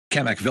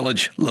Kamak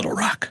Village, Little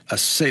Rock, a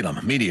Salem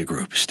Media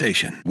Group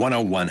station,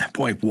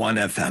 101.1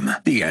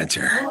 FM. The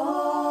Answer.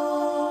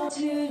 Oh,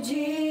 to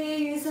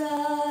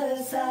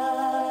Jesus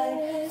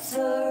I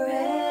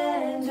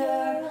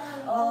surrender,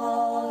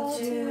 all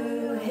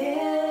to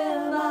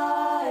Him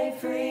I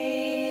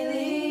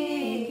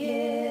freely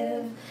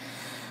give.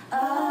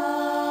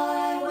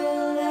 I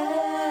will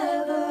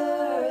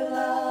ever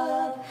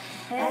love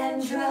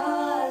and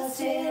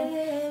trust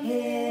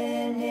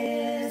in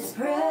His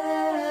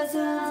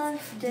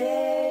presence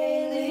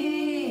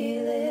daily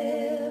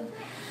live.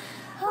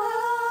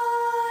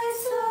 I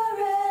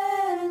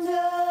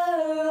surrender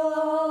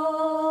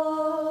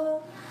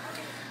all.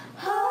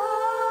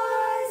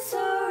 I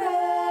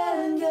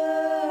surrender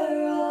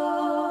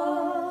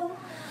all.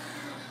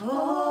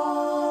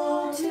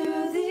 All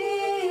to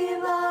Thee,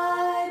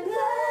 my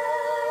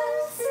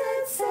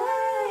blessed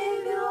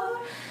Savior.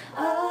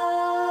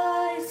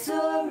 I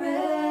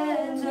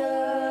surrender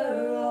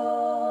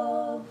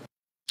all.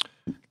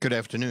 Good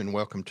afternoon.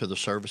 Welcome to the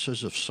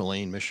services of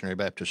Saline Missionary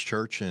Baptist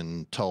Church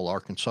in Tull,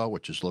 Arkansas,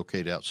 which is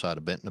located outside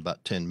of Benton,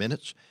 about 10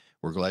 minutes.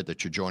 We're glad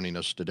that you're joining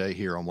us today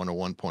here on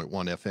 101.1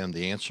 FM,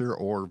 The Answer,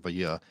 or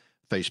via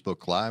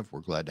Facebook Live.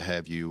 We're glad to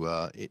have you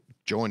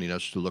joining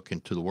us to look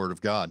into the Word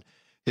of God.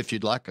 If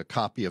you'd like a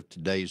copy of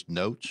today's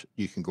notes,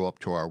 you can go up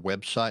to our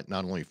website,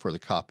 not only for the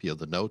copy of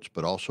the notes,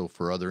 but also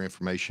for other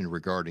information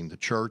regarding the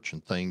church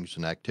and things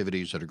and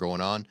activities that are going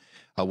on.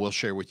 I will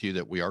share with you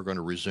that we are going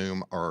to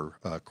resume our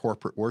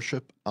corporate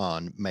worship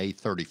on May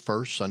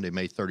 31st, Sunday,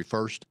 May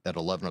 31st at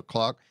 11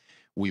 o'clock.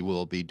 We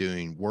will be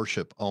doing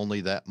worship only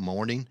that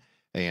morning,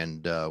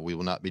 and we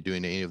will not be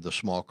doing any of the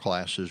small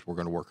classes. We're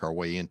going to work our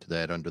way into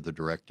that under the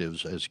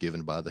directives as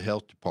given by the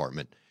health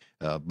department.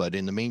 But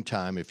in the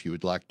meantime, if you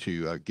would like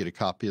to get a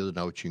copy of the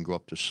notes, you can go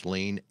up to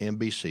Saline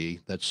MBC.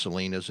 That's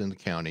Saline as in the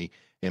county.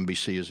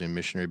 MBC is in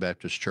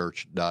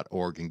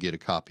missionarybaptistchurch.org, and get a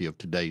copy of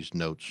today's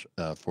notes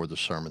for the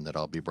sermon that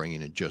I'll be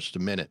bringing in just a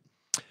minute.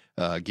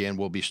 Again,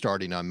 we'll be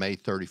starting on May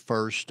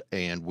 31st,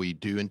 and we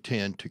do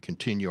intend to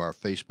continue our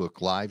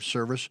Facebook Live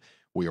service.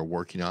 We are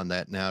working on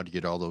that now to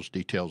get all those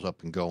details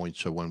up and going,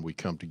 so when we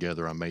come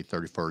together on May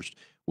 31st,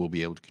 we'll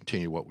be able to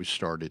continue what we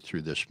started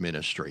through this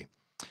ministry.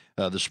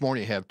 This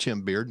morning, I have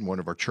Tim Bearden, one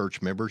of our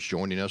church members,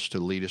 joining us to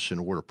lead us in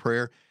a word of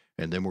prayer,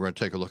 and then we're going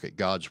to take a look at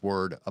God's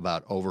Word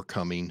about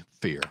overcoming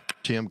fear.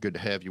 Tim, good to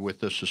have you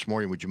with us this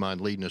morning. Would you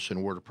mind leading us in a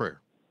word of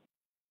prayer?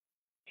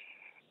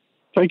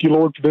 Thank you,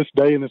 Lord, for this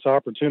day and this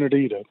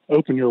opportunity to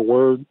open your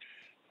Word.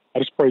 I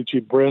just pray that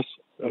you bless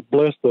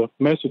the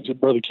message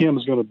that Brother Kim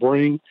is going to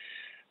bring,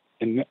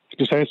 and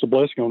just ask a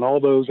blessing on all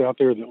those out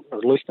there that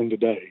are listening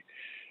today.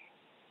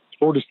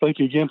 Lord, just thank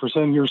you again for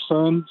sending your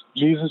Son,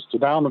 Jesus, to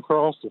die on the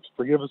cross to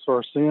forgive us for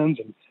our sins.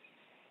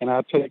 And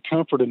I take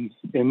comfort in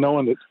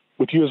knowing that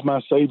with you as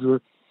my Savior,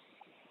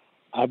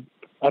 I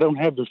don't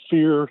have the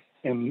fear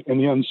and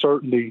the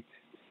uncertainty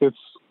that's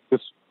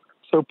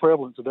so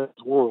prevalent in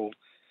today's world.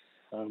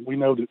 We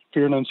know that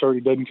fear and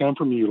uncertainty doesn't come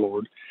from you,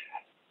 Lord.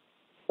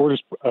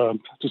 Lord,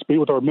 just be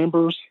with our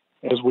members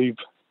as we've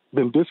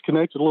been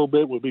disconnected a little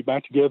bit. We'll be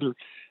back together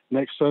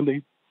next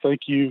Sunday.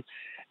 Thank you.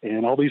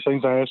 And all these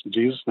things I ask in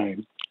Jesus'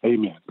 name.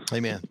 Amen.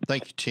 Amen.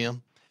 Thank you,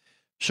 Tim.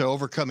 So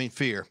overcoming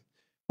fear.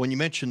 When you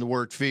mention the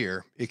word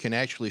fear, it can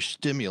actually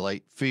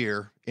stimulate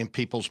fear in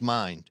people's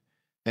mind.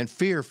 And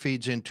fear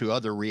feeds into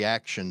other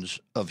reactions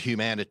of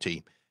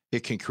humanity.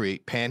 It can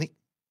create panic.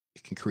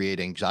 It can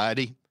create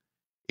anxiety.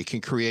 It can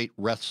create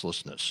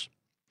restlessness.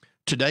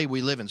 Today,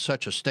 we live in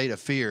such a state of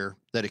fear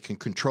that it can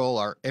control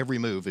our every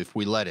move if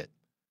we let it.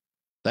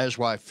 That is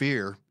why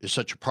fear is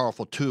such a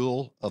powerful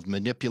tool of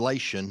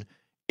manipulation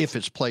if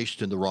it's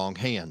placed in the wrong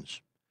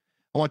hands.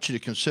 I want you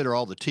to consider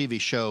all the TV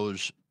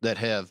shows that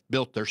have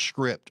built their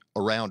script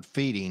around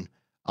feeding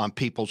on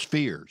people's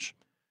fears.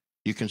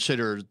 You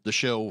consider the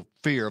show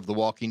Fear of the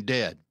Walking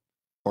Dead,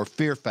 or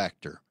Fear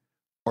Factor,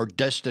 or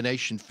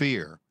Destination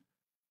Fear,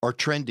 or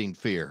Trending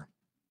Fear.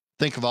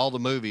 Think of all the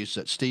movies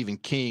that Stephen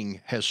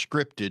King has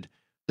scripted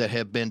that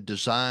have been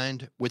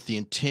designed with the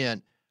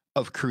intent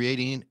of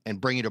creating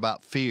and bringing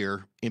about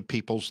fear in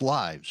people's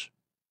lives.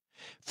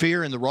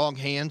 Fear in the wrong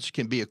hands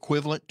can be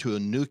equivalent to a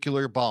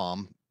nuclear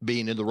bomb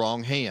being in the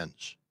wrong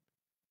hands.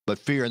 But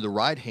fear in the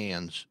right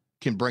hands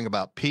can bring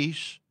about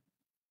peace,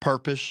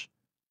 purpose,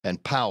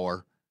 and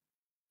power,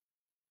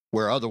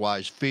 where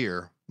otherwise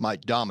fear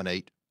might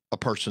dominate a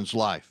person's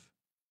life.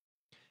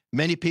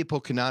 Many people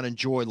cannot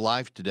enjoy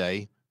life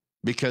today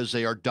because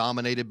they are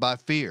dominated by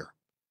fear.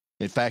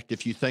 In fact,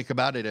 if you think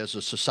about it as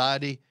a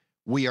society,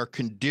 we are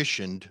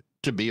conditioned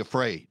to be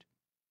afraid.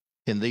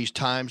 In these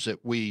times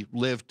that we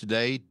live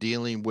today,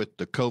 dealing with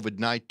the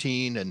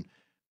COVID-19 and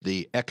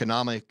the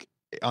economic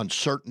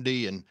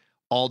uncertainty and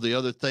all the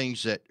other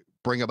things that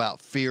bring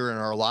about fear in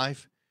our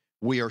life,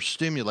 we are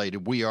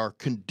stimulated, we are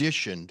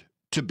conditioned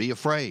to be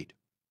afraid.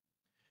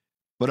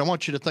 But I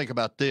want you to think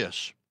about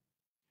this.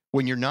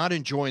 When you're not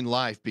enjoying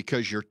life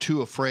because you're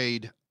too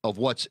afraid of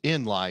what's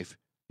in life,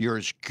 you're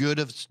as good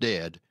as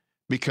dead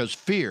because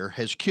fear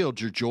has killed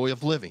your joy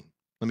of living.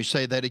 Let me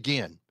say that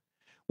again.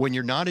 When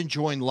you're not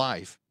enjoying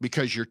life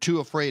because you're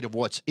too afraid of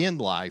what's in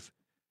life,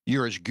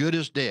 you're as good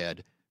as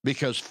dead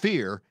because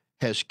fear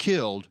has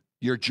killed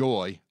your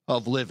joy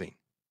of living.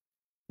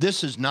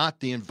 This is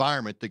not the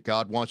environment that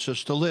God wants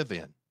us to live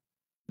in.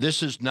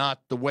 This is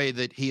not the way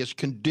that he has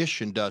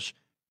conditioned us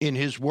in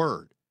his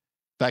word.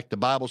 In fact, the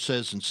Bible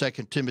says in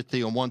 2 Timothy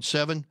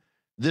 1:7,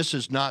 this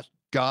is not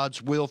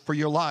God's will for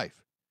your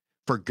life.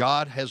 For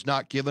God has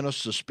not given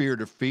us the spirit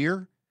of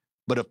fear,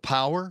 but of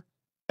power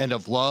and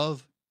of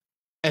love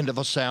and of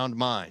a sound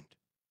mind.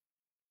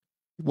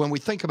 When we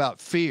think about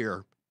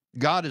fear,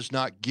 God has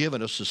not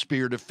given us the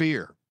spirit of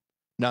fear.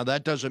 Now,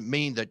 that doesn't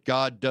mean that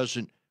God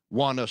doesn't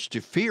want us to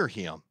fear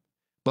him.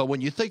 But when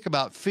you think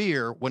about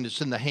fear, when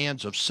it's in the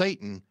hands of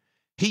Satan,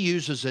 he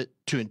uses it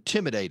to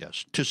intimidate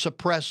us, to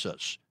suppress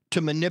us, to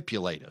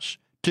manipulate us,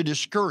 to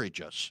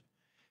discourage us.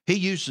 He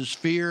uses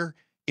fear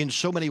in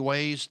so many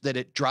ways that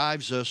it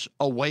drives us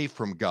away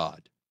from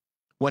God.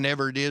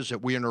 Whenever it is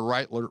that we're in a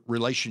right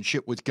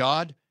relationship with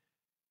God,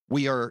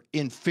 we are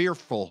in a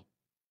fearful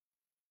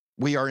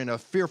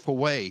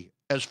way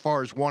as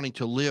far as wanting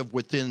to live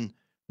within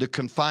the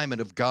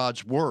confinement of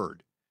God's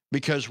word,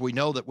 because we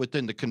know that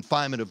within the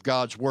confinement of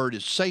God's word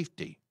is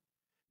safety.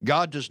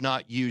 God does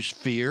not use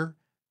fear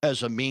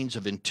as a means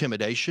of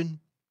intimidation.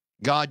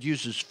 God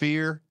uses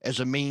fear as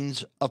a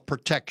means of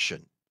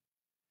protection.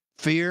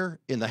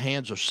 Fear in the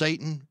hands of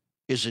Satan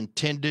is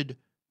intended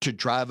to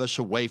drive us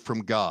away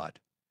from God.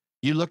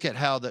 You look at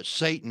how that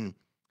Satan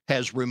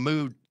has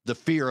removed the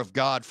fear of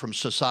God from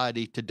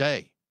society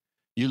today.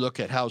 You look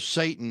at how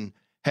Satan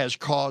has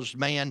caused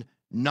man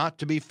not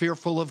to be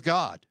fearful of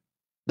God.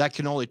 That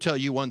can only tell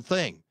you one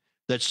thing,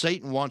 that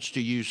Satan wants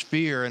to use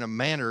fear in a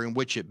manner in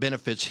which it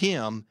benefits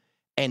him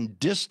and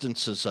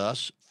distances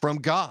us from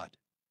God.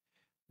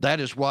 That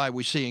is why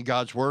we see in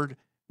God's word,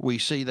 we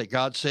see that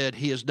God said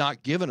he has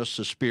not given us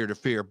the spirit of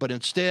fear, but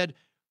instead,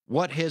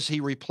 what has he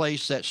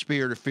replaced that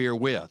spirit of fear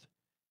with?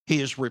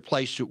 He has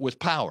replaced it with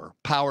power.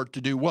 Power to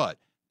do what?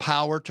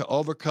 Power to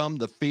overcome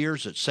the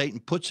fears that Satan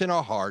puts in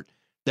our heart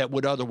that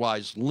would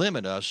otherwise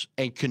limit us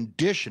and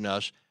condition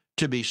us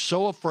to be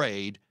so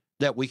afraid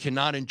that we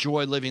cannot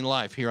enjoy living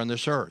life here on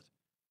this earth.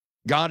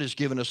 God has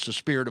given us the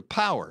spirit of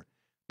power,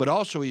 but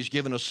also he's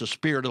given us the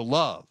spirit of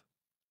love.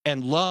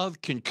 And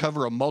love can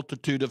cover a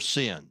multitude of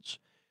sins.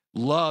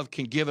 Love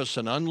can give us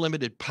an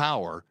unlimited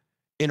power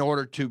in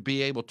order to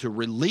be able to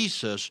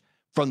release us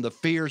from the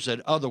fears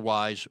that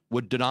otherwise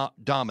would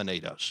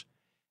dominate us.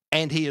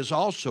 And he has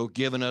also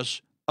given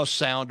us a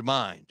sound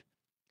mind.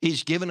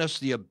 He's given us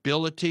the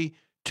ability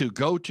to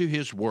go to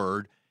his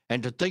word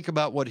and to think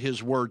about what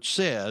his word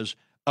says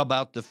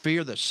about the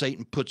fear that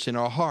Satan puts in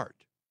our heart.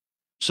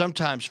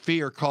 Sometimes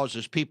fear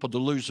causes people to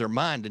lose their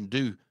mind and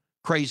do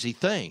crazy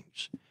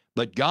things,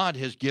 but God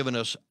has given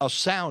us a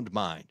sound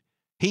mind.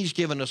 He's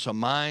given us a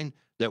mind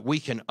that we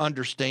can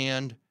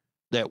understand,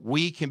 that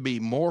we can be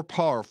more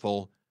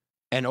powerful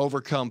and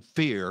overcome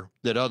fear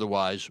that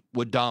otherwise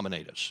would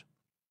dominate us.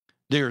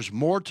 There's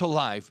more to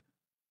life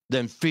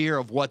than fear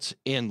of what's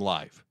in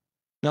life.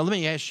 Now, let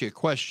me ask you a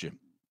question.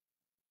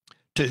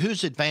 To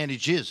whose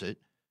advantage is it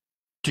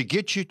to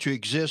get you to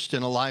exist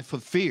in a life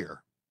of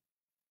fear?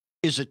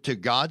 Is it to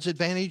God's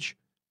advantage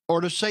or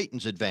to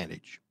Satan's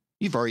advantage?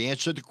 You've already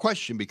answered the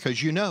question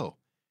because you know.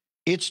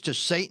 It's to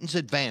Satan's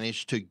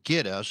advantage to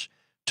get us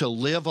to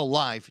live a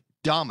life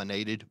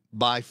dominated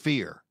by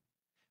fear.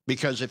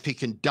 Because if he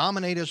can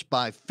dominate us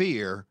by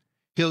fear,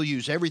 he'll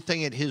use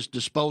everything at his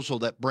disposal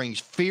that brings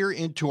fear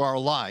into our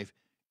life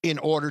in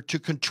order to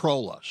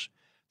control us.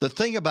 The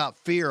thing about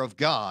fear of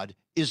God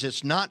is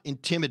it's not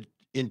intended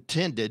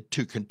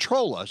to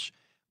control us,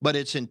 but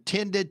it's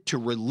intended to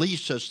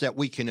release us that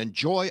we can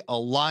enjoy a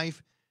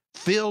life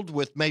filled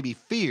with maybe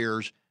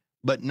fears,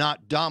 but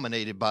not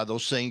dominated by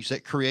those things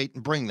that create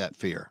and bring that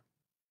fear.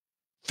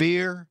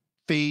 Fear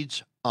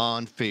feeds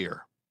on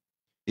fear.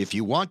 If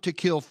you want to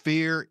kill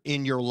fear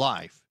in your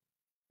life,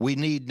 we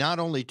need not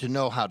only to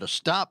know how to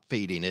stop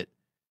feeding it,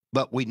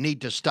 but we need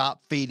to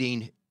stop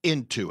feeding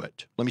into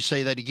it. Let me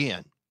say that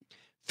again.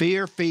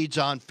 Fear feeds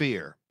on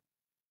fear.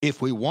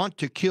 If we want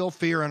to kill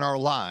fear in our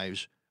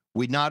lives,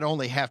 we not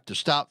only have to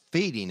stop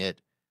feeding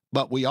it,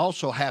 but we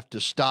also have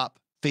to stop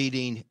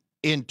feeding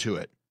into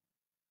it.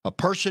 A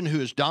person who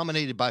is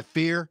dominated by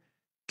fear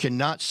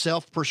cannot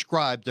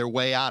self-prescribe their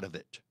way out of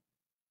it.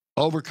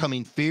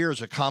 Overcoming fear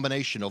is a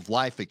combination of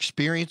life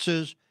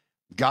experiences,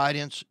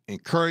 guidance,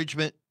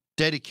 encouragement,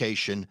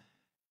 dedication,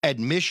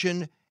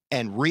 admission,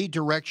 and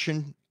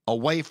redirection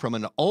away from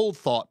an old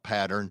thought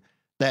pattern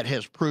that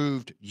has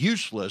proved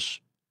useless,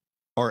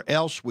 or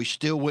else we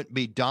still wouldn't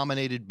be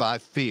dominated by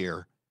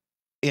fear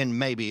in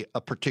maybe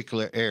a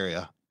particular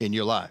area in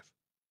your life.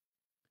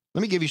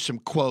 Let me give you some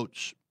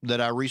quotes that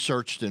I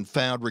researched and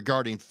found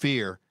regarding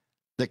fear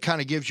that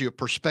kind of gives you a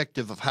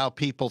perspective of how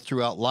people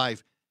throughout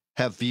life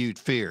have viewed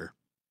fear.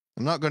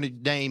 I'm not going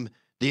to name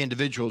the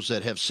individuals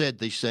that have said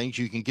these things.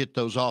 You can get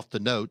those off the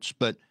notes,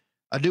 but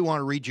I do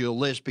want to read you a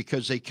list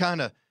because they kind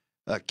of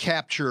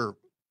capture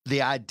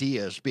the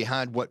ideas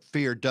behind what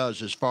fear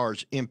does as far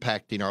as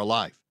impacting our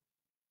life.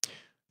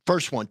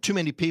 First one, too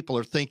many people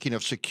are thinking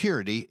of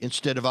security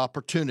instead of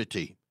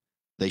opportunity.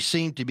 They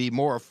seem to be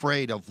more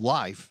afraid of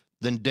life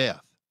than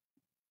death.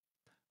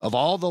 Of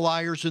all the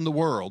liars in the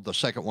world, the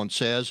second one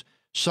says,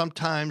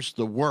 sometimes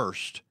the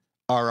worst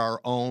are our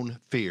own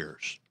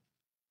fears.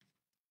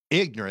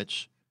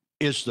 Ignorance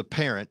is the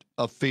parent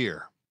of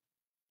fear.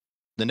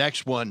 The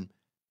next one,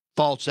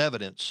 false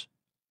evidence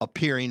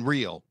appearing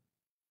real.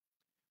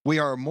 We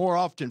are more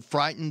often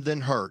frightened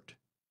than hurt,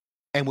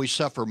 and we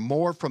suffer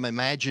more from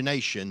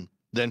imagination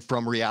than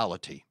from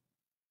reality.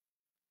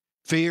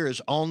 Fear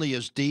is only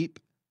as deep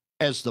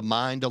as the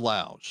mind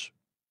allows.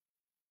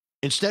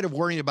 Instead of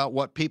worrying about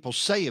what people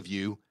say of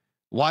you,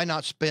 why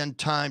not spend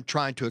time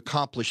trying to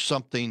accomplish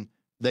something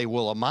they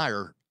will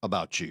admire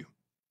about you?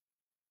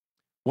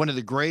 One of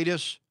the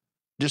greatest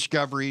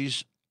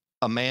discoveries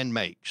a man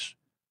makes,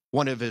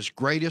 one of his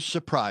greatest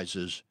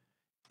surprises,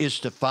 is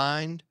to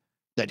find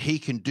that he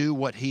can do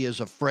what he is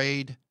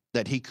afraid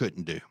that he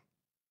couldn't do.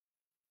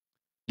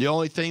 The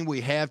only thing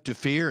we have to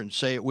fear, and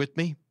say it with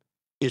me,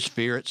 is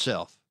fear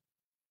itself.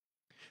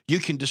 You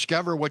can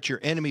discover what your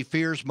enemy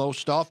fears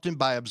most often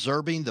by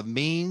observing the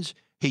means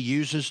he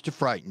uses to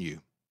frighten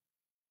you.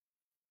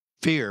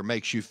 Fear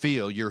makes you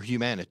feel your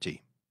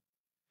humanity.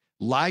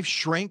 Life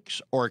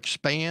shrinks or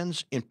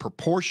expands in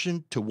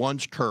proportion to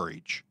one's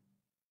courage.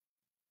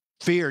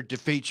 Fear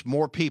defeats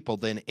more people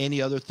than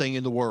any other thing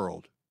in the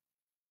world.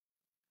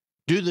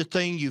 Do the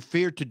thing you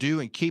fear to do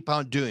and keep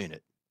on doing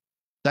it.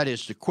 That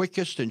is the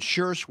quickest and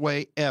surest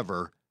way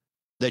ever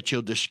that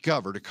you'll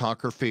discover to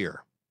conquer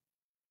fear.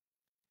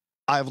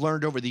 I've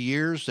learned over the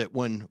years that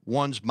when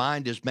one's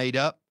mind is made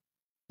up,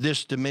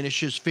 this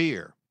diminishes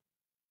fear.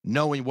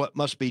 Knowing what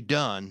must be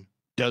done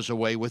does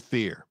away with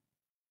fear.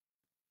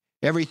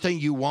 Everything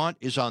you want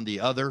is on the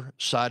other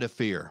side of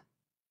fear.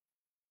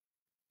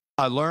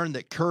 I learned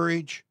that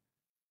courage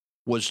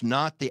was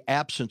not the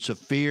absence of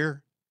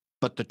fear,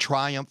 but the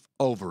triumph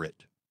over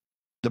it.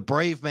 The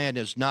brave man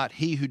is not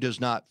he who does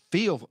not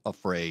feel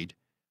afraid,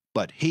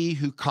 but he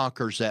who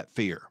conquers that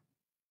fear.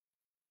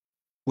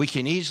 We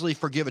can easily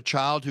forgive a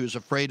child who is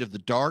afraid of the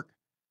dark.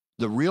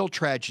 The real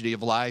tragedy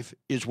of life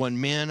is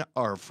when men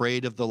are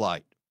afraid of the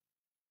light.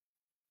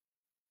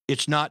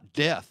 It's not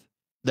death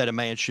that a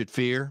man should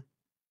fear,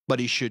 but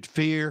he should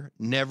fear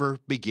never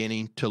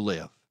beginning to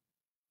live.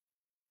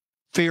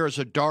 Fear is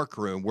a dark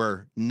room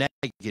where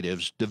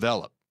negatives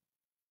develop.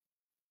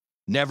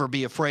 Never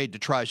be afraid to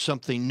try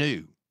something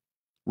new.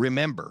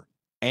 Remember,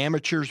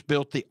 amateurs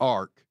built the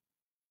Ark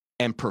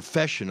and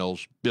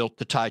professionals built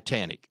the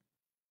Titanic.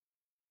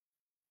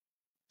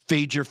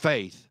 Feed your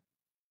faith,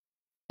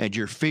 and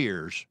your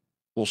fears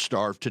will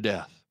starve to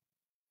death.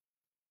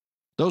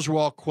 Those were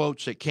all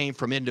quotes that came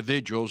from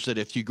individuals that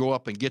if you go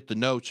up and get the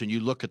notes and you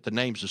look at the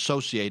names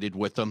associated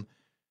with them,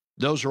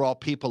 those are all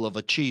people of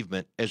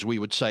achievement, as we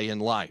would say in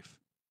life.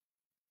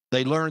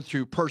 They learned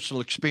through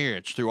personal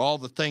experience, through all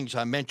the things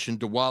I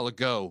mentioned a while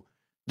ago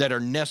that are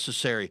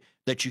necessary,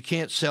 that you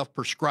can't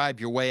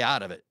self-prescribe your way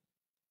out of it.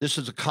 This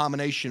is a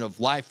combination of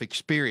life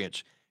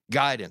experience,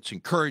 guidance,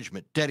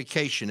 encouragement,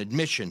 dedication,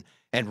 admission,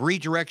 and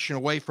redirection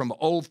away from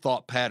old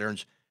thought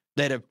patterns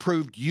that have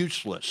proved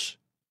useless.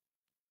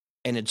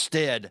 And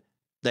instead,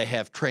 they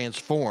have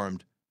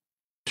transformed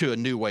to a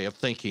new way of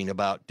thinking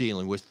about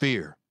dealing with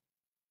fear.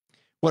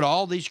 What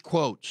all these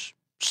quotes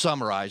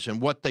summarize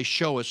and what they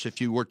show us,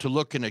 if you were to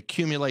look at an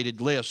accumulated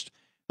list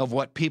of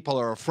what people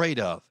are afraid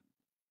of,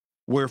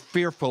 we're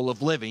fearful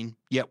of living,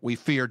 yet we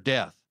fear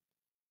death.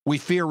 We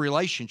fear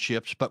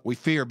relationships, but we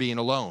fear being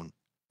alone.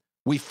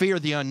 We fear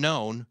the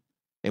unknown,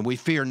 and we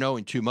fear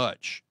knowing too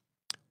much.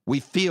 We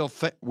fear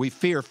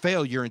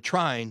failure in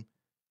trying.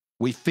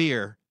 We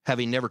fear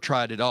having never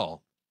tried at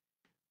all.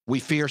 We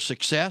fear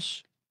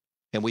success,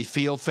 and we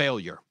feel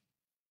failure.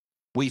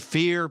 We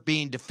fear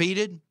being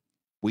defeated.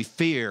 We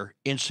fear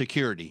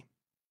insecurity.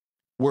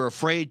 We're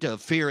afraid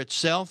of fear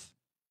itself,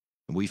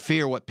 and we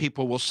fear what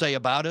people will say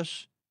about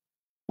us.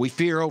 We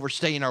fear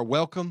overstaying our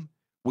welcome.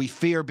 We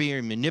fear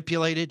being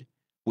manipulated.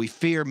 We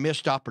fear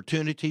missed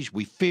opportunities.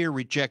 We fear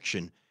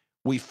rejection.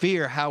 We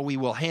fear how we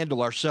will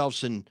handle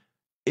ourselves and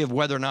if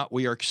whether or not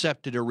we are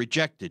accepted or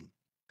rejected.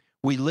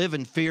 We live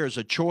in fear as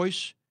a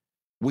choice.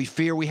 We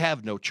fear we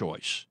have no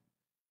choice.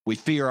 We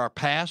fear our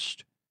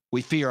past.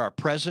 We fear our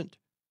present.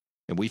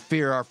 And we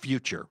fear our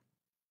future.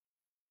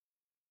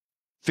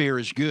 Fear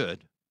is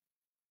good,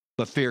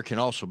 but fear can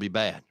also be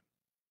bad.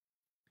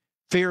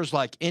 Fear is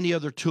like any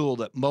other tool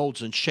that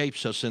molds and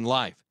shapes us in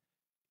life.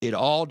 It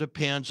all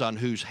depends on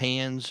whose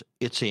hands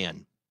it's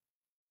in.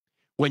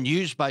 When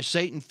used by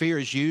Satan, fear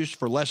is used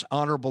for less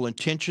honorable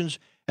intentions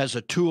as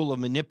a tool of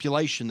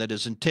manipulation that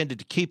is intended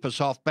to keep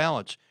us off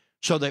balance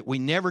so that we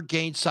never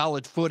gain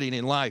solid footing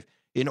in life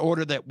in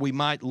order that we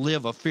might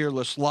live a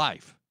fearless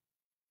life.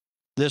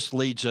 This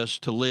leads us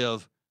to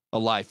live a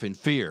life in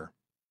fear.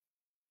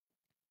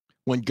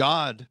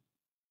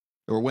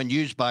 When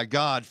used by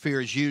God,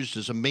 fear is used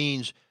as a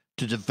means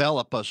to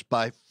develop us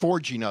by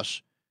forging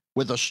us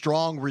with a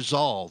strong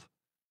resolve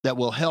that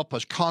will help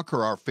us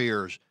conquer our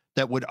fears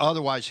that would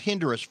otherwise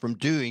hinder us from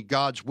doing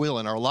God's will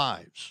in our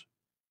lives.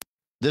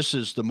 This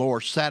is the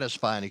more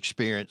satisfying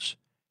experience,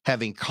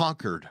 having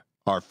conquered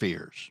our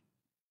fears.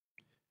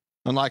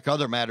 Unlike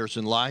other matters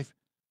in life,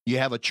 you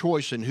have a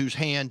choice in whose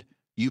hand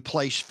you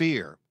place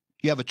fear.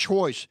 You have a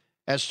choice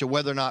as to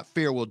whether or not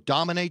fear will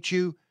dominate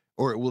you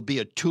or it will be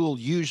a tool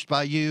used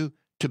by you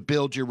to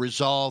build your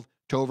resolve,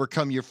 to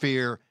overcome your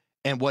fear,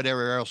 and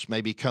whatever else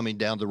may be coming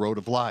down the road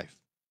of life.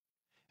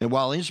 And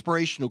while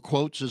inspirational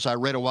quotes, as I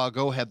read a while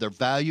ago, have their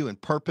value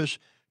and purpose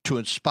to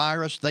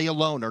inspire us, they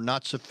alone are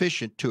not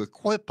sufficient to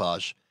equip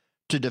us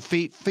to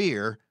defeat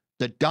fear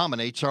that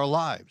dominates our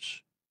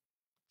lives.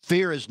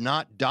 Fear is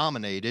not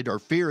dominated, or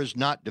fear is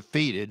not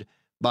defeated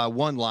by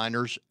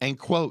one-liners and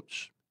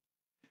quotes.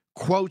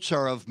 Quotes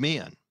are of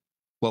men.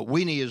 What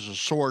we need is a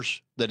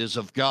source that is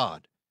of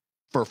God.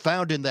 For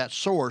found in that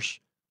source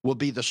will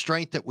be the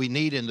strength that we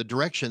need and the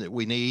direction that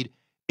we need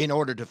in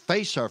order to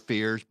face our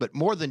fears, but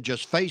more than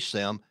just face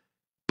them,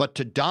 but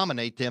to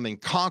dominate them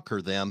and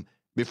conquer them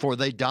before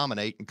they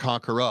dominate and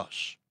conquer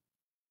us.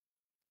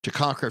 To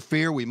conquer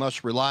fear, we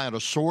must rely on a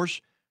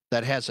source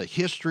that has a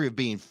history of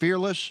being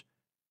fearless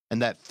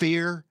and that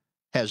fear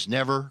has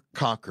never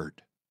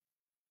conquered.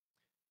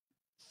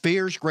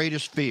 Fear's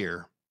greatest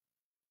fear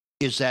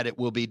is that it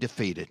will be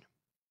defeated.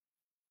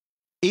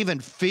 Even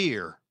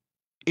fear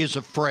is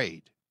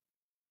afraid.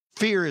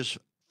 Fear is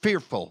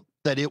fearful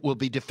that it will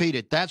be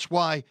defeated. That's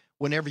why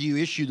whenever you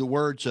issue the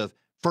words of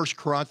 1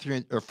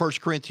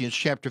 Corinthians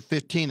chapter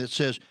 15, it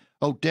says,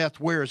 "O death,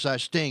 where is thy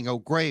sting? O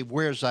grave,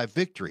 where is thy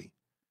victory?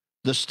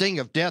 The sting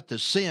of death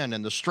is sin,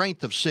 and the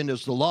strength of sin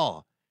is the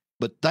law.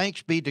 But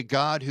thanks be to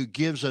God who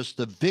gives us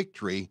the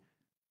victory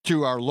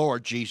through our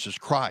Lord Jesus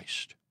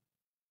Christ."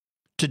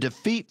 To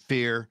defeat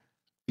fear,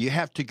 you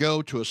have to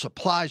go to a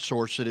supply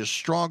source that is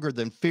stronger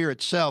than fear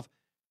itself,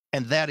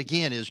 and that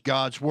again is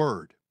God's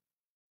Word.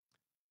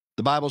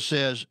 The Bible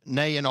says,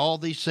 "Nay, in all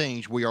these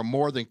things we are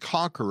more than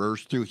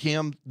conquerors through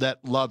him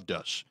that loved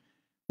us."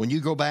 When you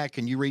go back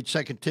and you read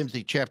 2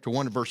 Timothy chapter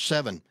 1 verse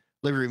 7,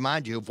 let me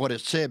remind you of what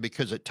it said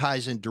because it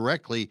ties in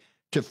directly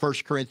to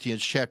 1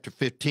 Corinthians chapter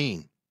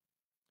 15.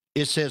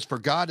 It says, "For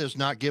God has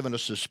not given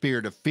us a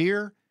spirit of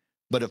fear,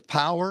 but of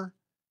power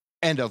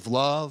and of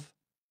love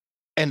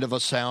and of a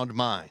sound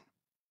mind.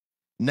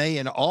 Nay,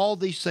 in all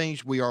these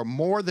things we are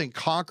more than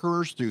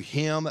conquerors through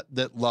him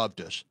that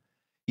loved us."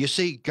 You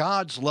see,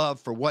 God's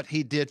love for what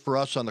he did for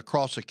us on the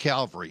cross of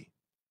Calvary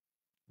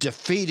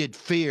defeated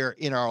fear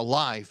in our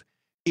life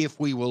if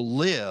we will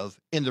live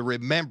in the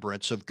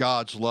remembrance of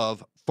God's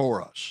love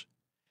for us.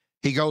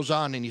 He goes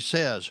on and he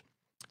says,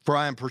 "For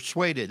I am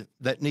persuaded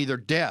that neither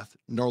death,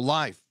 nor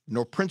life,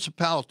 nor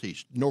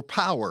principalities, nor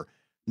power,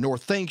 nor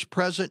things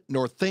present,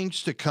 nor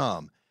things to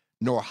come,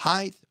 nor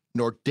height,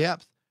 nor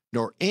depth,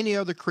 nor any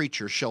other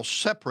creature shall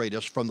separate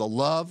us from the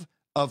love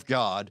of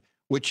God,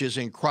 which is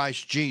in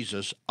Christ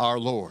Jesus our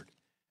Lord."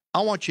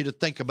 I want you to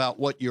think about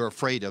what you're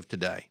afraid of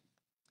today.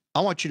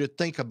 I want you to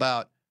think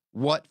about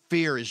what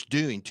fear is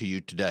doing to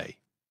you today.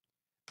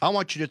 I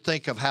want you to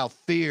think of how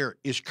fear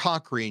is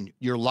conquering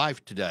your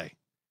life today.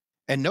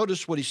 And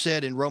notice what he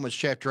said in Romans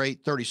chapter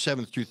 8,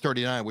 37 through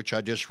 39, which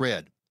I just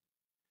read.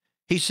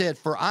 He said,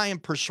 "For I am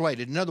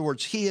persuaded." In other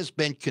words, he has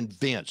been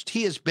convinced.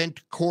 He has been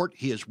to court.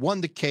 He has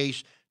won the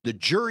case. The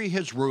jury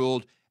has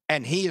ruled,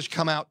 and he has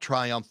come out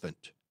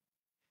triumphant.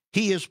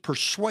 He is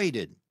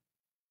persuaded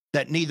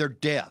that neither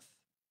death.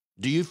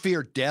 Do you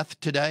fear death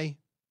today?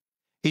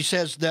 He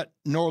says that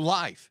nor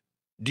life.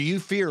 Do you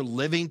fear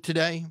living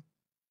today?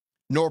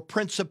 Nor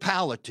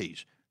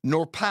principalities,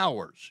 nor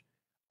powers.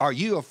 Are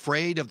you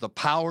afraid of the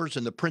powers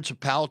and the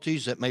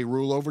principalities that may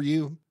rule over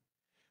you?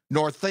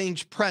 Nor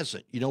things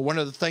present. You know, one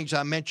of the things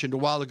I mentioned a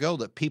while ago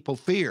that people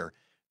fear.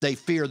 They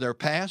fear their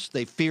past,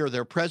 they fear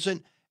their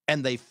present,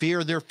 and they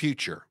fear their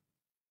future.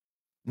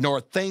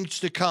 Nor things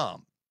to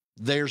come.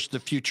 There's the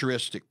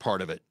futuristic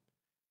part of it.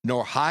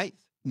 Nor height,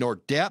 nor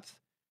depth,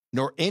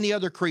 nor any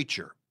other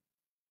creature.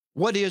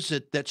 What is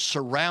it that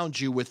surrounds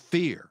you with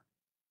fear?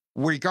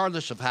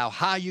 Regardless of how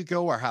high you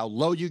go or how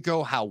low you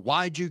go, how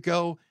wide you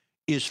go,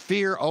 is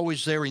fear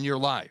always there in your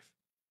life?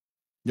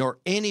 Nor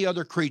any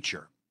other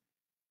creature.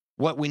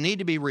 What we need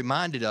to be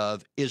reminded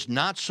of is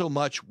not so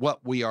much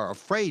what we are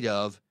afraid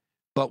of,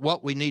 but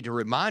what we need to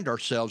remind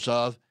ourselves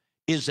of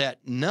is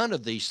that none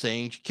of these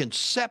things can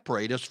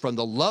separate us from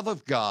the love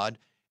of God,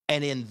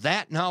 and in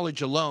that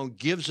knowledge alone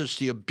gives us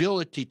the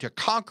ability to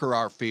conquer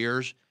our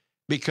fears,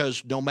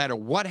 because no matter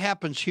what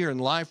happens here in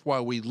life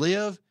while we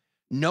live,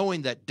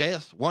 knowing that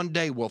death one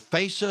day will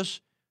face us,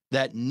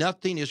 that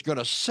nothing is going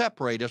to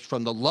separate us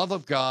from the love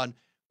of God,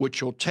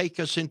 which will take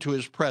us into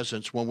his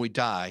presence when we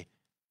die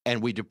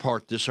and we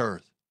depart this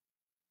earth.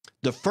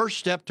 The first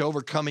step to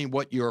overcoming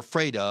what you're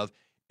afraid of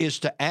is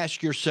to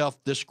ask yourself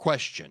this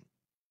question: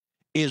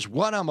 is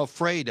what I'm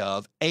afraid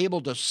of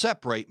able to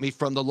separate me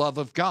from the love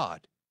of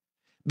God?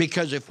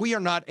 Because if we are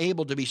not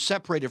able to be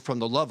separated from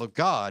the love of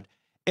God,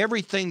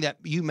 everything that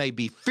you may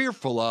be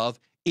fearful of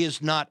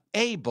is not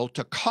able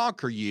to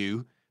conquer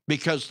you,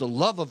 because the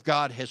love of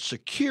God has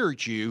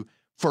secured you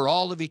for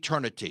all of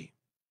eternity.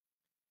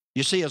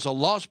 You see, as a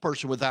lost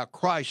person without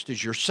Christ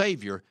as your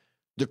Savior,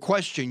 The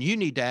question you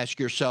need to ask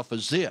yourself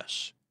is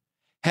this: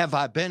 have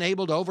I been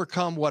able to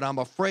overcome what I'm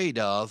afraid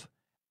of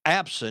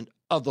absent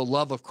of the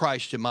love of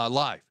Christ in my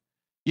life?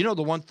 You know,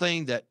 the one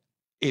thing that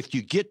if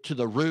you get to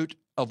the root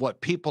of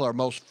what people are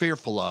most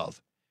fearful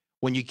of,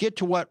 when you get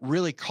to what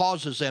really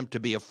causes them to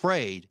be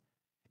afraid,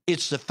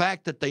 it's the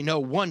fact that they know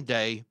one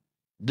day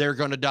they're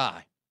going to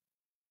die.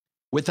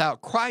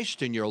 Without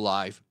Christ in your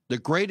life, the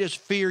greatest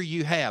fear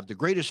you have, the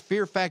greatest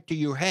fear factor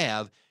you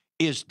have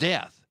is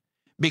death,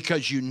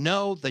 because you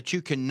know that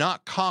you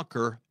cannot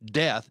conquer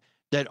death,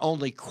 that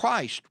only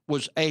Christ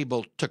was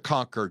able to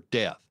conquer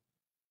death.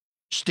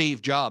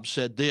 Steve Jobs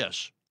said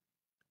this: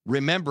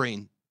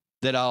 remembering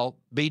that I'll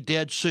be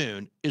dead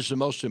soon is the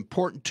most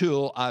important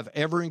tool I've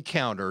ever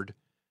encountered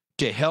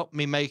to help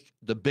me make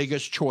the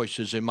biggest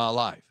choices in my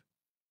life.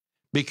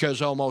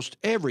 Because almost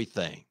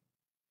everything,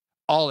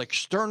 all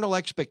external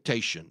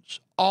expectations,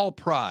 all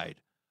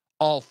pride,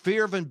 all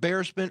fear of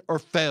embarrassment or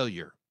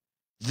failure,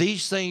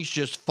 these things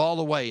just fall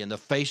away in the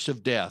face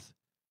of death,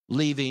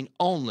 leaving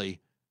only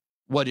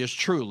what is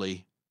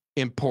truly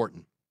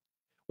important.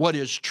 What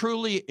is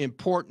truly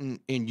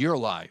important in your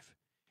life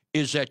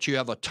is that you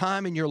have a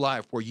time in your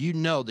life where you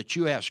know that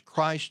you ask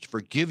Christ to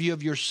forgive you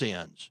of your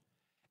sins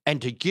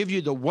and to give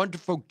you the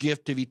wonderful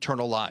gift of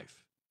eternal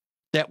life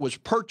that was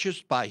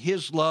purchased by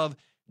his love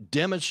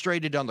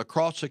demonstrated on the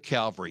cross of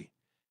Calvary,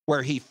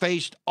 where he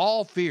faced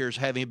all fears,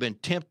 having been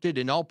tempted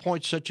in all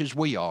points such as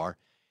we are.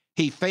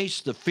 He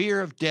faced the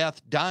fear of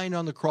death, dying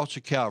on the cross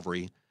of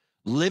Calvary,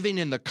 living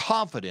in the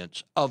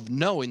confidence of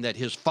knowing that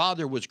his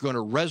Father was going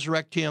to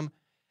resurrect him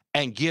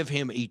and give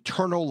him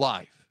eternal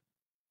life.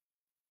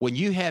 When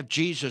you have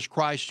Jesus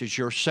Christ as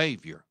your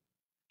Savior,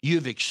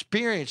 you've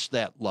experienced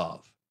that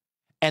love,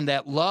 and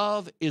that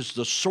love is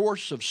the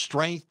source of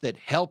strength that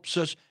helps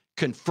us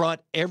confront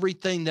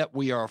everything that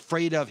we are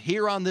afraid of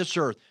here on this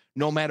earth,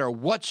 no matter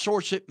what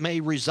source it may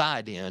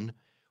reside in.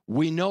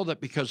 We know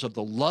that because of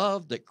the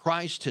love that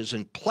Christ has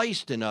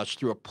placed in us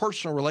through a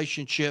personal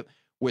relationship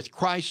with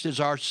Christ as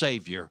our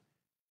Savior,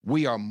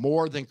 we are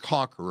more than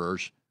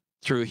conquerors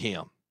through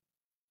him.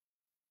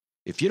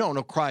 If you don't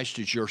know Christ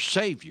as your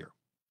Savior,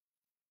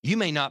 you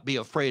may not be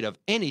afraid of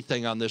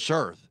anything on this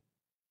earth,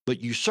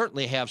 but you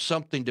certainly have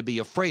something to be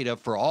afraid of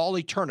for all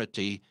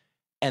eternity,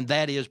 and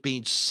that is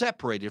being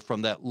separated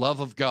from that love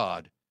of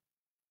God,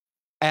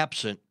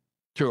 absent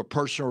through a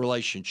personal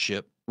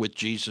relationship with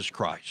Jesus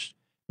Christ.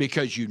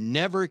 Because you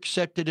never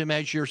accepted him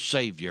as your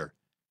Savior,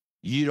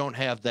 you don't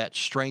have that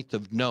strength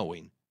of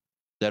knowing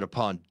that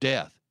upon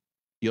death,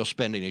 you'll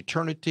spend an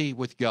eternity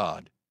with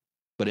God,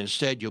 but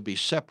instead you'll be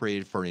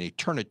separated for an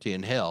eternity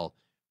in hell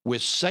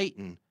with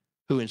Satan,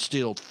 who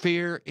instilled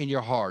fear in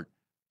your heart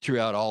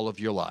throughout all of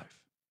your life.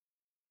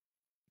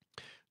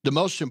 The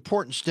most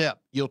important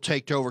step you'll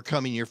take to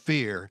overcoming your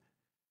fear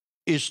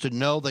is to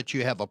know that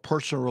you have a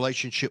personal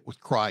relationship with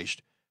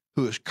Christ,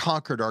 who has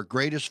conquered our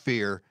greatest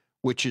fear,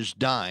 which is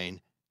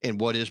dying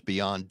and what is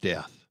beyond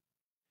death.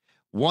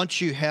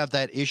 Once you have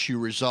that issue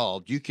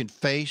resolved, you can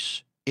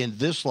face in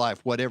this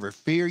life whatever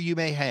fear you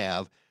may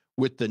have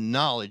with the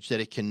knowledge that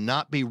it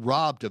cannot be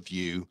robbed of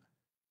you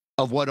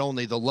of what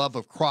only the love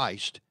of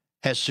Christ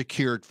has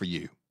secured for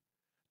you.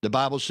 The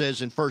Bible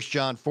says in 1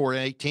 John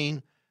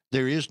 4:18,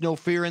 there is no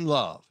fear in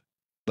love,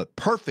 but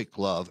perfect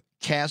love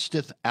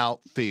casteth out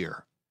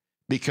fear,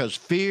 because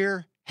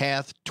fear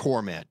hath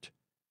torment.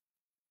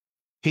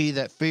 He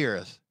that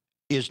feareth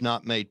is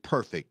not made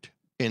perfect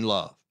in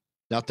love.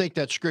 Now, I think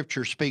that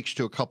scripture speaks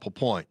to a couple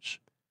points.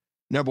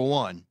 Number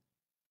one,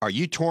 are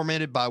you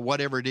tormented by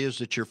whatever it is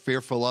that you're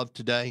fearful of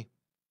today?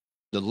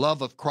 The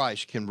love of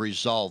Christ can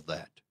resolve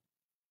that.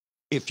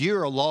 If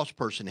you're a lost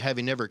person,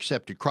 having never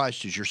accepted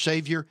Christ as your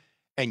Savior,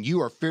 and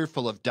you are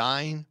fearful of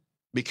dying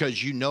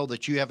because you know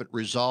that you haven't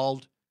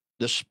resolved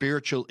the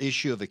spiritual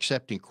issue of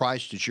accepting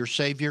Christ as your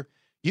Savior,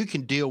 you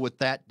can deal with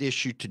that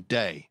issue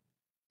today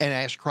and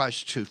ask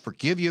Christ to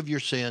forgive you of your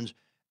sins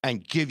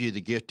and give you the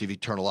gift of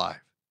eternal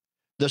life.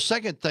 The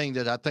second thing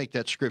that I think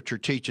that scripture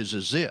teaches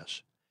is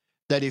this,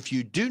 that if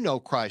you do know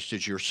Christ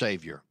as your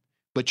Savior,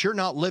 but you're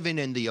not living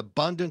in the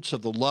abundance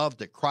of the love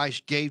that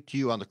Christ gave to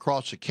you on the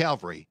cross of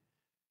Calvary,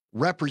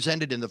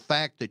 represented in the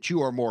fact that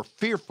you are more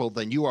fearful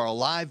than you are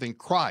alive in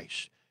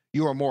Christ.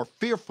 You are more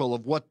fearful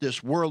of what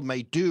this world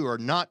may do or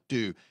not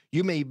do.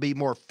 You may be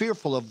more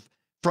fearful of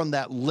from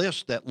that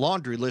list, that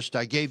laundry list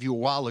I gave you a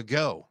while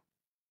ago.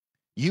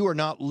 You are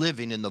not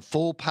living in the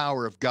full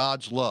power of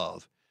God's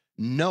love,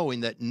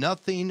 knowing that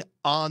nothing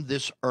on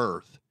this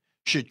earth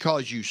should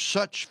cause you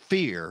such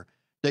fear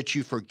that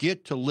you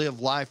forget to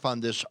live life on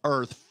this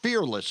earth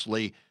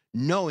fearlessly,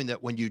 knowing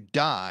that when you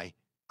die,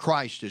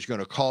 Christ is going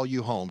to call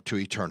you home to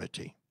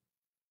eternity.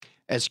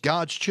 As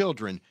God's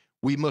children,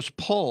 we must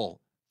pull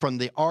from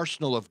the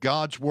arsenal of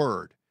God's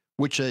Word,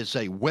 which is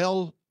a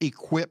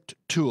well-equipped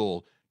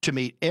tool to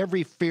meet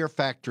every fear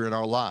factor in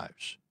our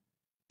lives.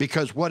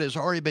 Because what has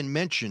already been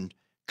mentioned,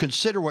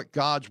 consider what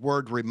God's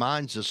Word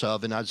reminds us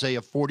of in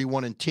Isaiah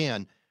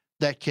 41:10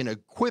 that can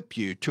equip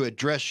you to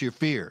address your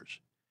fears.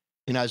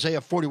 In Isaiah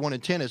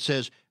 41:10 it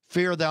says,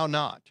 "Fear thou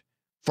not,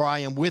 for I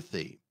am with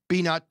thee.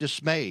 Be not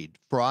dismayed,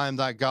 for I am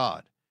thy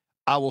God.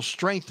 I will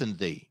strengthen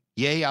thee.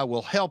 Yea, I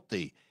will help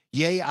thee.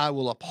 Yea, I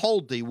will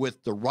uphold thee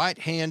with the right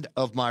hand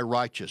of my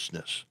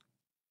righteousness.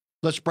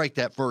 Let's break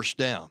that verse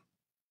down.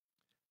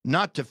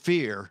 Not to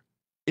fear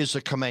is a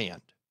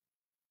command.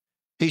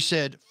 He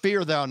said,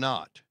 fear thou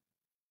not.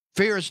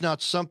 Fear is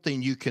not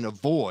something you can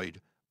avoid,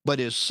 but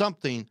is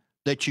something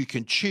that you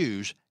can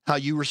choose how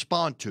you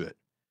respond to it.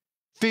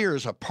 Fear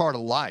is a part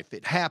of life.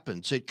 It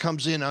happens. It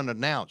comes in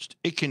unannounced.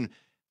 It can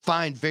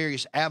find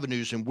various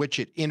avenues in which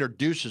it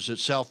introduces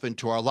itself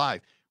into our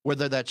life,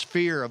 whether that's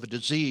fear of a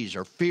disease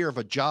or fear of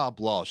a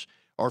job loss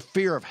or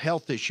fear of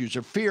health issues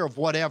or fear of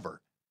whatever.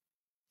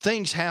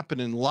 Things happen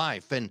in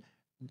life, and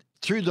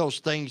through those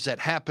things that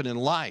happen in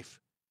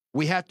life,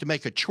 we have to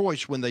make a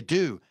choice when they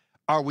do.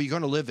 Are we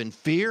going to live in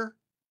fear,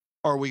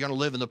 or are we going to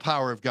live in the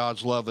power of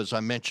God's love, as I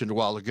mentioned a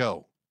while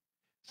ago?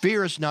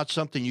 Fear is not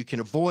something you can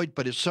avoid,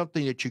 but it's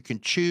something that you can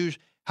choose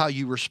how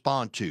you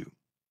respond to.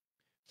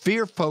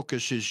 Fear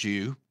focuses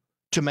you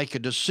to make a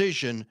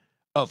decision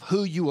of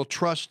who you will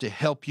trust to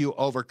help you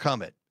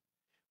overcome it.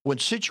 When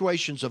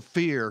situations of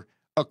fear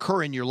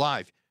occur in your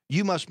life,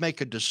 you must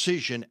make a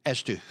decision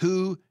as to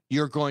who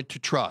you're going to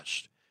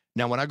trust.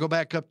 Now, when I go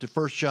back up to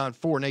 1 John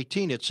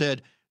 4:18, it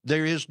said,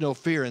 there is no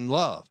fear in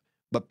love,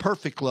 but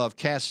perfect love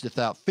casteth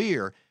out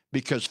fear,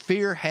 because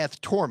fear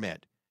hath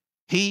torment.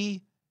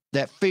 He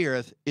that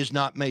feareth is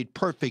not made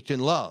perfect in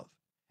love.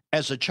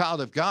 As a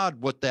child of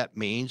God, what that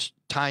means,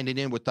 tying it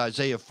in with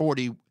Isaiah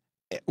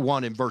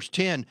 41 and verse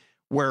 10,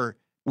 where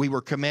we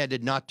were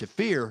commanded not to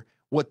fear,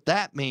 what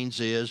that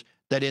means is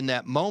that in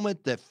that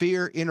moment that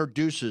fear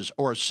introduces,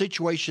 or a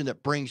situation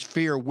that brings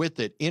fear with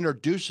it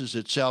introduces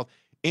itself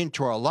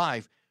into our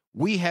life,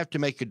 we have to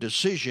make a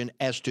decision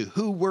as to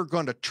who we're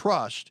going to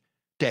trust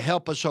to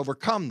help us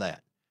overcome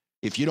that.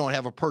 If you don't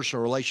have a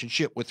personal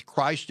relationship with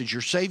Christ as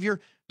your Savior,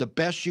 the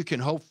best you can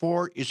hope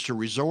for is to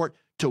resort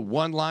to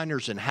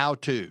one-liners and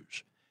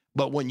how-tos.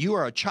 But when you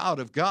are a child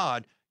of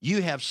God,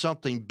 you have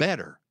something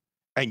better,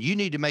 and you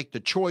need to make the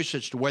choice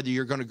as to whether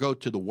you're going to go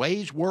to the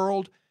ways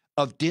world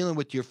of dealing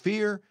with your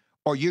fear,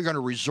 or you're going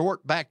to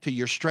resort back to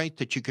your strength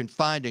that you can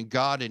find in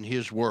God and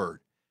His Word.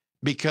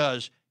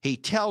 Because He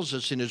tells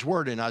us in His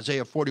Word in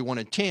Isaiah 41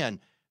 and 10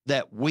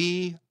 that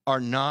we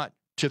are not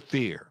to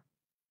fear.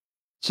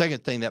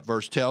 Second thing that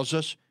verse tells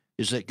us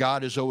is that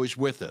God is always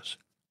with us.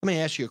 Let me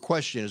ask you a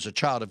question as a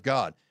child of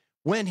God.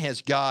 When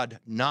has God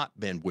not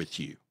been with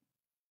you?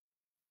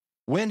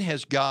 When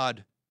has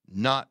God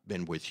not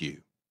been with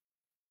you?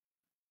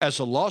 As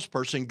a lost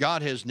person,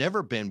 God has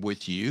never been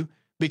with you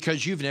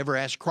because you've never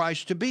asked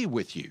Christ to be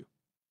with you.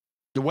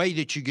 The way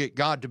that you get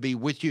God to be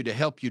with you to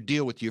help you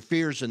deal with your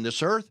fears in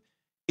this earth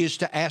is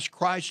to ask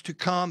Christ to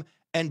come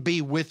and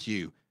be with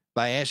you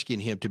by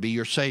asking Him to be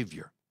your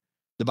Savior.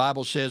 The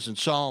Bible says in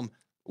Psalm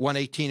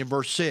 118 and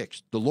verse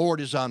 6, the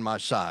Lord is on my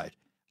side.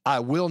 I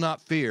will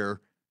not fear.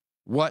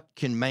 What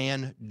can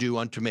man do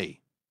unto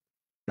me?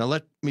 Now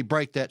let me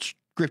break that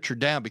scripture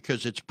down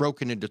because it's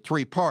broken into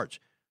three parts.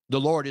 The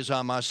Lord is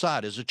on my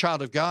side. As a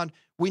child of God,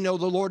 we know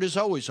the Lord is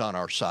always on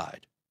our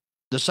side.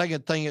 The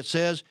second thing it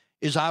says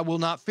is I will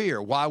not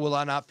fear. Why will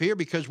I not fear?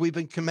 Because we've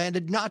been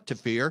commanded not to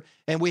fear,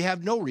 and we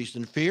have no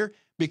reason to fear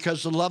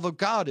because the love of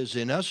God is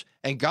in us,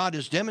 and God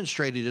has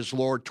demonstrated His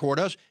Lord toward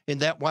us, in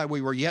that while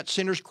we were yet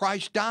sinners,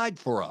 Christ died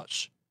for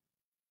us.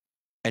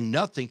 And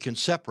nothing can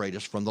separate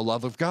us from the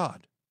love of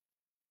God.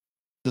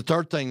 The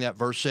third thing that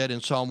verse said in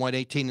Psalm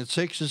 118 and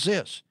 6 is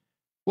this: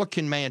 what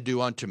can man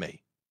do unto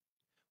me?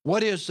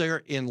 What is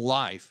there in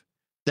life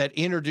that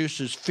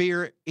introduces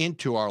fear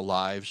into our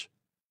lives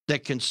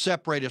that can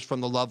separate us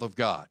from the love of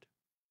God?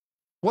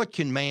 What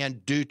can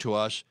man do to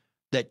us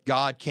that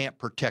God can't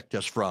protect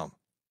us from?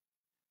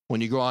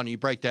 When you go on and you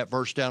break that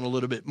verse down a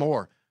little bit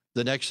more,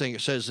 the next thing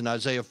it says in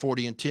Isaiah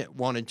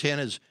 41 and 10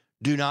 is,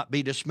 do not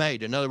be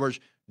dismayed. In other words,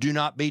 do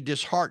not be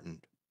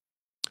disheartened.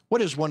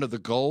 What is one of the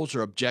goals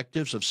or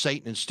objectives of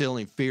Satan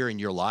instilling fear in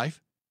your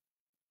life?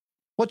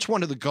 What's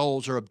one of the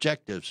goals or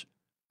objectives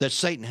that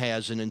Satan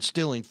has in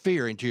instilling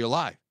fear into your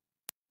life?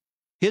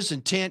 His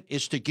intent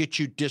is to get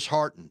you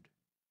disheartened.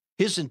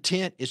 His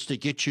intent is to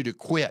get you to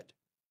quit.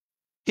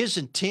 His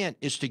intent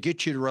is to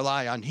get you to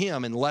rely on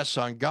him and less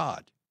on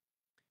God.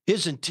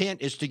 His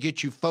intent is to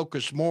get you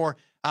focused more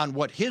on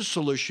what his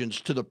solutions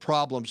to the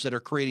problems that are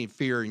creating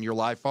fear in your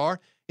life are,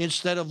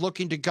 instead of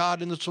looking to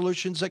God and the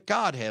solutions that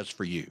God has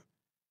for you.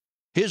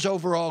 His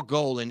overall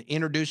goal in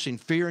introducing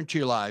fear into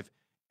your life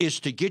is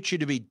to get you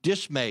to be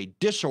dismayed,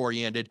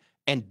 disoriented,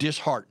 and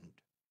disheartened.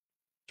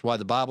 That's why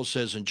the Bible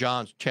says in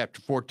John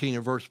chapter 14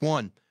 and verse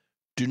 1,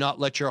 do not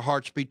let your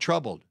hearts be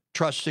troubled.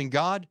 Trust in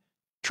God,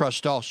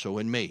 trust also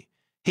in me.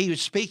 He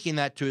was speaking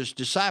that to his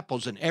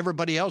disciples and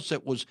everybody else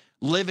that was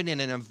living in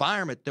an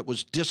environment that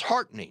was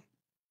disheartening.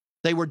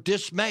 They were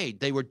dismayed.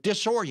 They were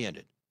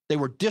disoriented. They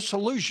were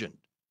disillusioned.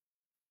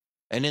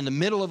 And in the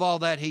middle of all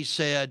that, he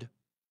said,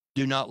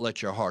 do not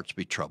let your hearts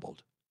be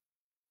troubled.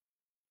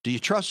 Do you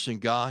trust in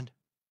God?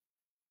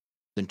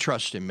 Then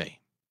trust in me.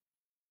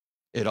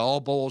 It all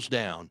boils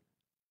down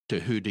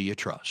to who do you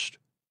trust.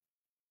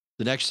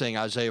 The next thing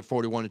Isaiah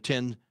 41 and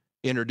 10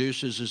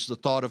 introduces is the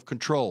thought of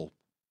control.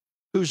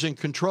 Who's in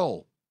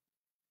control?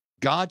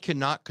 God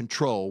cannot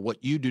control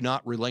what you do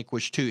not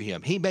relinquish to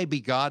him. He may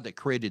be God that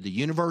created the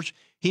universe.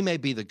 He may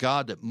be the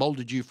God that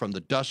molded you from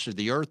the dust of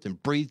the earth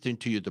and breathed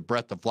into you the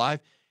breath of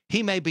life.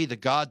 He may be the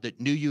God that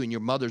knew you in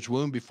your mother's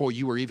womb before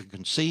you were even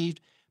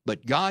conceived,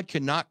 but God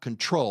cannot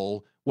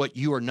control what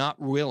you are not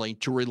willing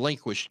to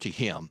relinquish to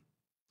him.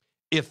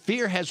 If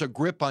fear has a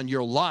grip on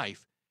your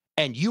life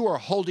and you are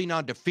holding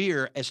on to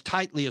fear as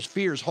tightly as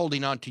fear is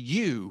holding on to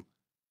you,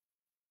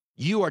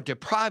 you are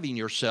depriving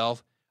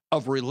yourself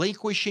of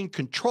relinquishing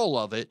control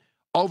of it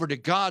over to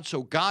God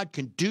so God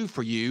can do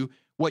for you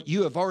what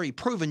you have already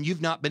proven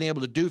you've not been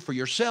able to do for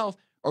yourself,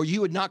 or you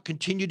would not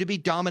continue to be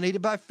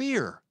dominated by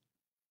fear.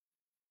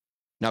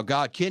 Now,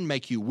 God can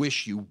make you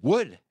wish you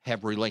would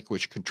have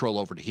relinquished control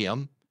over to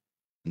him,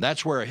 and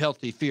that's where a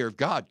healthy fear of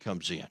God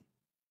comes in. The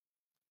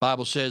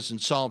Bible says in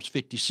Psalms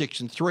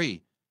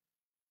 56:3,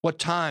 "What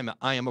time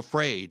I am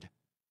afraid,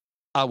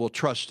 I will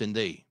trust in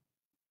thee."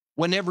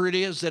 Whenever it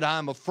is that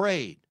I'm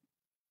afraid,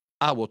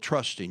 I will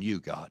trust in you,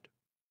 God.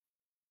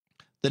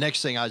 The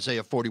next thing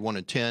Isaiah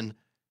 41:10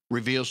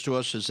 reveals to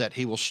us is that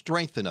he will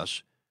strengthen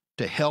us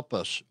to help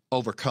us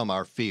overcome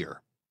our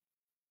fear.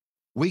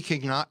 We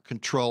cannot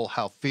control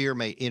how fear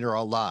may enter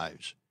our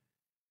lives,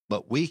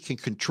 but we can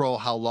control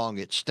how long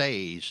it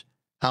stays,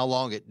 how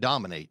long it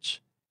dominates,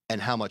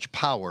 and how much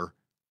power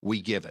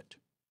we give it.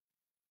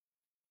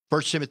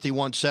 1 Timothy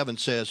 1:7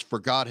 says, "For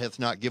God hath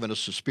not given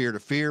us a spirit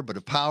of fear, but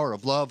of power,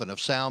 of love, and of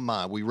sound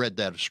mind." We read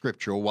that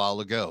scripture a while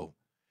ago.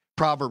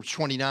 Proverbs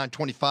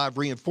 29:25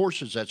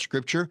 reinforces that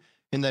scripture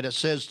in that it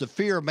says, "The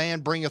fear of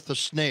man bringeth a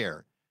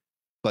snare,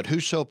 but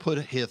whoso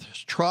putteth his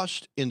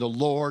trust in the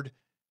Lord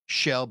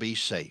shall be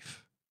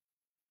safe."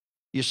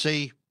 You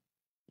see,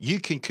 you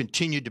can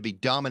continue to be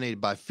dominated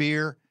by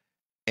fear,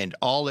 and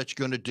all it's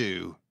going to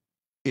do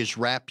is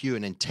wrap you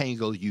and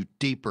entangle you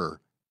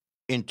deeper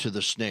into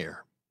the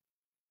snare,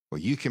 where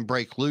you can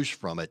break loose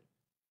from it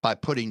by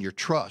putting your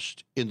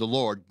trust in the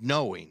Lord,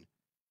 knowing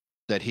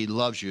that he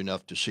loves you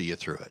enough to see you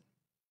through it.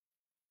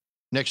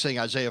 Next thing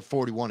Isaiah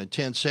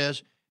 41:10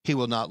 says, he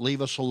will not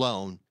leave us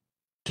alone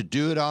to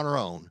do it on our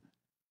own,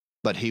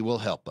 but he will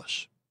help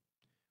us.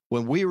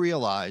 When we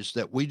realize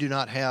that we do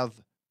not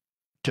have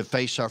to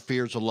face our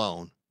fears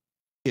alone,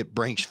 it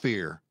brings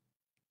fear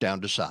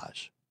down to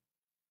size.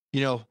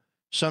 You know,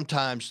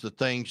 sometimes the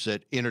things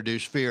that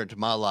introduce fear into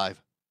my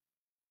life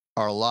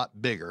are a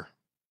lot bigger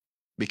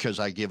because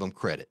I give them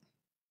credit.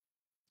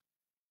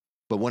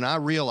 But when I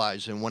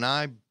realize and when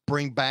I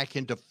bring back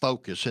into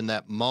focus in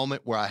that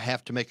moment where I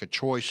have to make a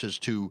choice as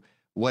to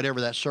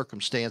whatever that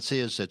circumstance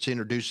is that's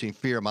introducing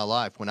fear in my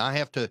life, when I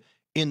have to,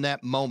 in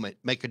that moment,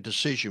 make a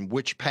decision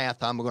which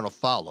path I'm going to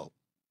follow,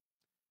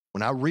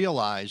 when I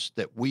realize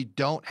that we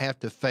don't have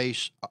to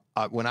face,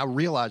 when I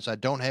realize I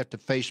don't have to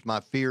face my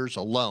fears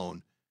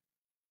alone,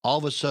 all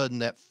of a sudden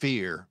that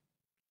fear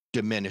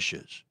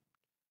diminishes.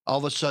 All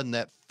of a sudden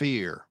that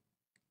fear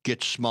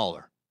gets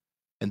smaller.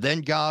 And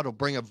then God will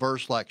bring a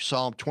verse like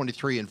Psalm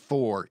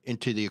 23:4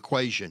 into the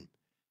equation.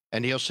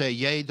 And he'll say,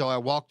 "Yea, though I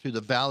walk through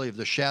the valley of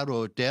the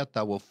shadow of death,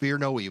 I will fear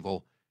no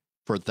evil,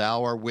 for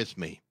thou art with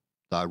me.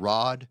 Thy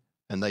rod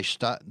and thy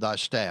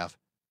staff,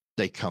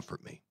 they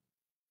comfort me."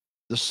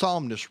 The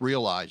psalmist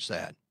realized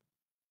that.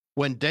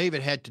 When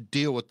David had to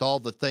deal with all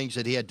the things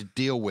that he had to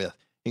deal with,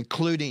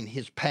 including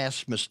his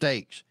past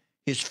mistakes,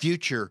 his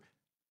future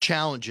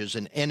challenges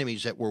and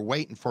enemies that were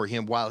waiting for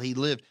him while he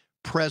lived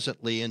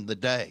presently in the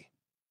day,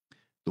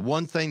 the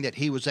one thing that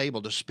he was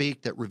able to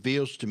speak that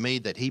reveals to me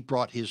that he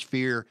brought his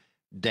fear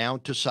down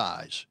to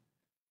size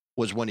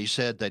was when he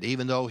said that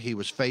even though he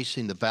was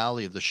facing the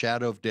valley of the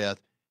shadow of death,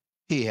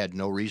 he had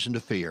no reason to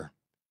fear.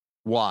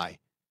 Why?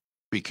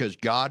 Because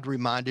God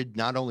reminded,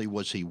 not only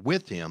was he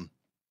with him,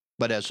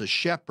 but as a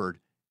shepherd,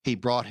 he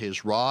brought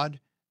his rod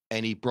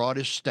and he brought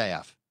his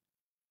staff,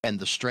 and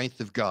the strength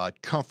of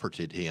God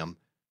comforted him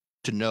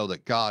to know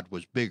that God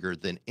was bigger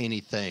than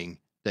anything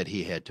that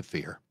he had to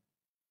fear.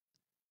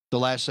 The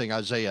last thing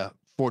Isaiah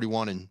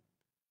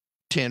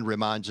 41:10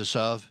 reminds us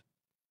of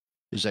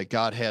is that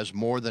God has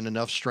more than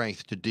enough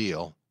strength to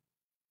deal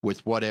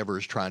with whatever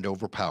is trying to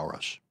overpower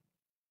us.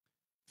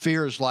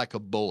 Fear is like a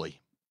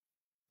bully.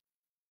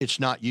 It's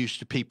not used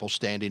to people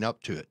standing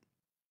up to it.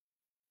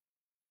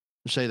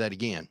 I'll say that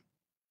again.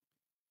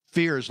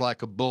 Fear is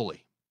like a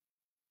bully.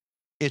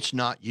 It's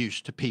not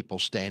used to people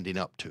standing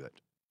up to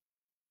it.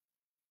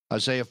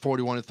 Isaiah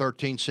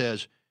 41:13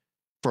 says,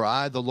 "For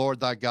I, the Lord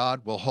thy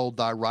God, will hold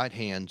thy right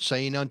hand,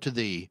 saying unto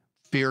thee,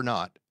 Fear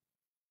not,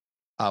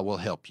 I will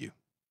help you."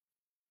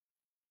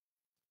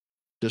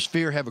 Does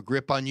fear have a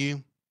grip on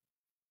you?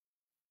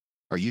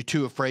 Are you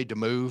too afraid to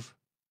move?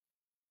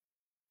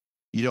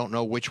 You don't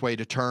know which way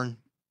to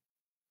turn?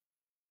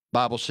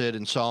 Bible said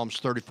in Psalms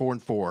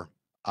 34:4,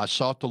 "I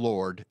sought the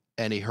Lord,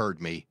 and he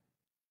heard me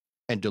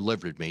and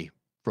delivered me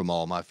from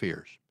all my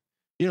fears."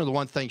 You know, the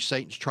one thing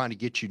Satan's trying to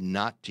get you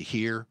not to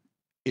hear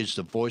is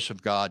the voice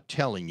of God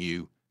telling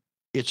you,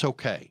 it's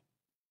okay.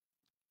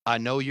 I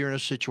know you're in a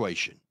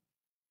situation.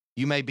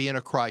 You may be in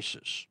a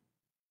crisis.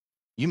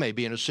 You may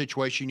be in a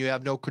situation you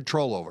have no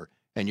control over,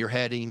 and you're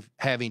having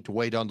to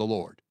wait on the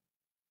Lord.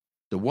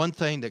 The one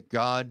thing that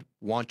God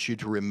wants you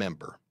to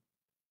remember,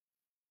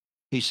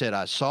 he said,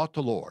 I sought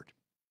the Lord.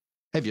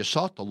 Have you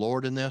sought the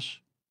Lord in this?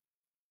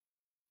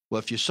 Well,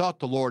 if you sought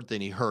the Lord,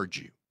 then he heard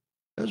you.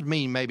 Doesn't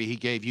mean maybe he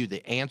gave you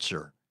the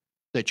answer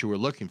that you were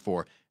looking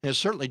for. And it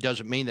certainly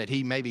doesn't mean that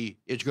he maybe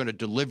is going to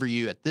deliver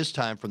you at this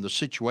time from the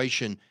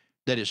situation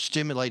that is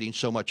stimulating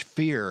so much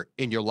fear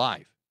in your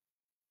life.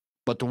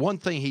 But the one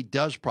thing he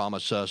does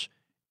promise us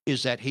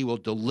is that he will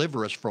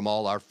deliver us from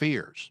all our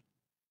fears.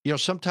 You know,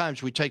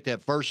 sometimes we take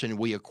that verse and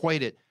we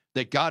equate it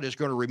that God is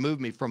going to remove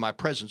me from my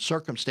present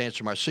circumstance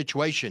or my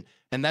situation,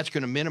 and that's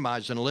going to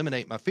minimize and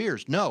eliminate my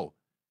fears. No.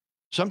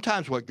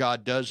 Sometimes what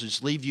God does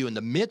is leave you in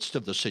the midst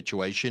of the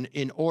situation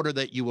in order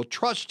that you will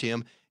trust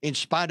him in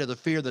spite of the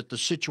fear that the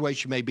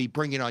situation may be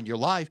bringing on your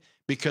life,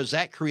 because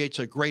that creates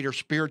a greater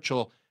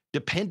spiritual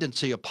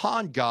dependency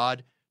upon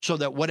God, so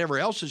that whatever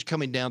else is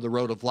coming down the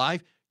road of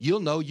life, you'll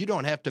know you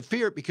don't have to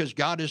fear it because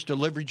God has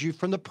delivered you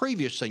from the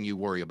previous thing you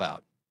worry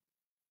about.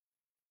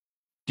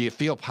 Do you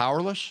feel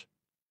powerless?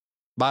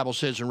 The Bible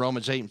says in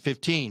Romans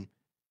 8:15,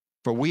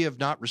 for we have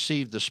not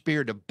received the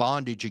spirit of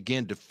bondage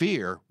again to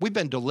fear. We've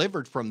been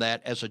delivered from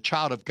that as a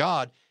child of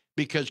God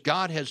because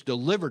God has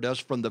delivered us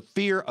from the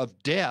fear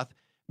of death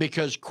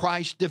because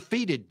Christ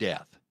defeated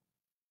death.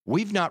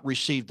 We've not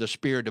received the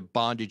spirit of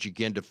bondage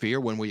again to fear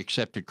when we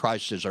accepted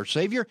Christ as our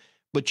Savior,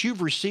 but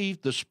you've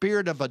received the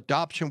spirit of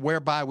adoption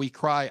whereby we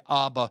cry,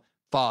 Abba,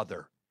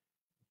 Father.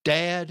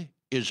 Dad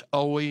is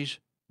always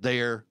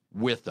there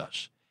with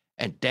us.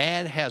 And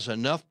Dad has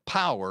enough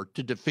power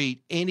to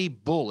defeat any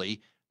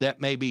bully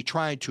that may be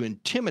trying to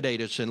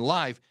intimidate us in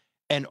life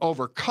and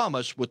overcome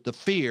us with the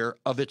fear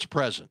of its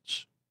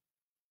presence.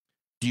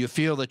 Do you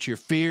feel that your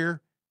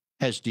fear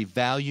has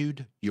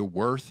devalued your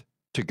worth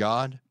to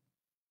God?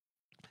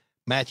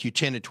 Matthew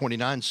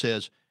 10:29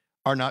 says,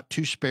 are not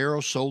 2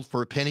 sparrows sold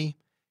for a penny?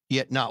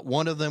 Yet not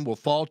one of them will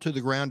fall to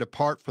the ground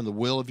apart from the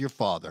will of your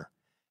Father.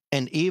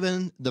 And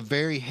even the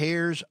very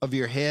hairs of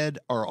your head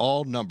are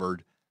all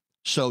numbered.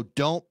 So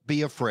don't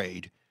be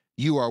afraid.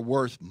 You are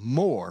worth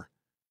more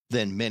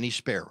than many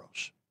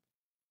sparrows.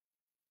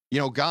 You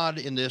know, God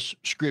in this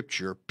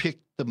scripture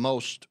picked the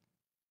most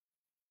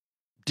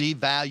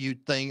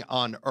devalued thing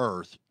on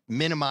earth,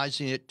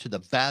 minimizing it to the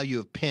value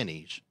of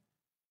pennies,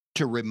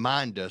 to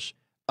remind us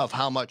of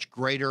how much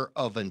greater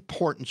of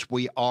importance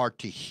we are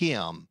to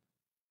him,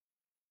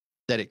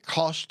 that it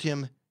cost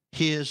him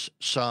his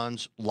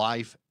son's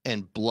life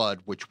and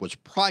blood, which was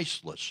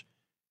priceless,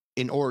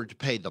 in order to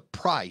pay the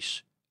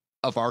price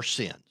of our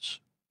sins.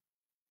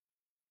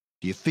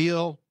 Do you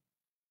feel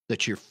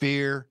that your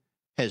fear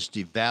has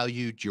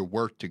devalued your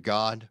worth to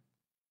God?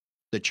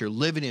 That you're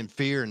living in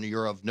fear and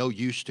you're of no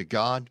use to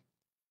God?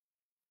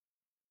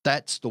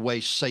 That's the way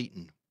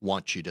Satan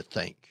wants you to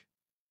think.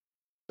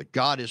 But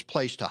God has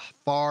placed a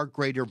far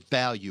greater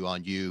value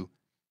on you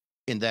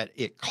in that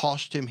it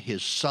cost him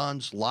his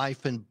son's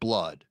life and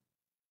blood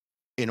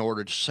in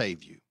order to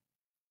save you.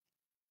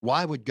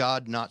 Why would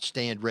God not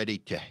stand ready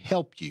to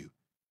help you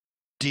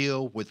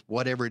deal with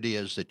whatever it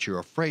is that you're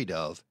afraid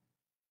of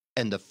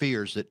and the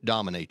fears that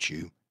dominate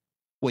you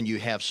when you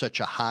have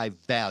such a high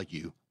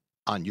value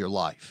on your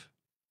life?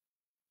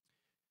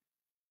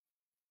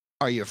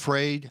 Are you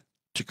afraid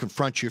to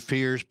confront your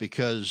fears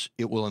because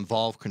it will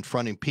involve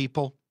confronting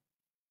people?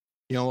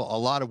 You know, a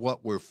lot of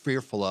what we're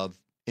fearful of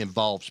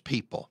involves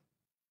people.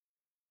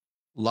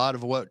 A lot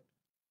of what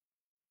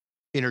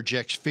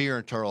interjects fear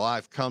into our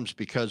life comes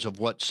because of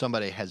what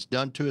somebody has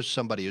done to us,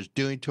 somebody is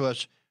doing to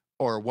us,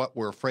 or what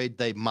we're afraid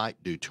they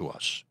might do to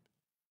us.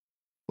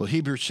 Well,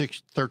 Hebrews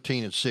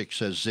 6:13-6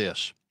 says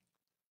this,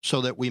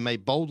 so that we may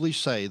boldly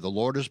say, the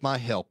Lord is my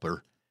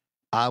helper,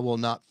 I will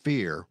not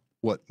fear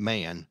what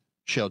man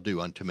shall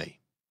do unto me.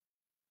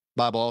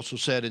 The Bible also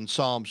said in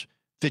Psalms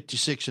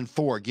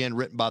 56:4, again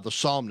written by the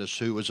psalmist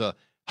who was a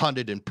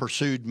hunted and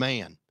pursued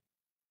man,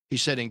 he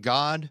said, in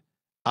God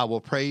I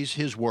will praise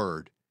his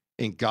word.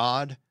 In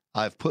God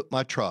I have put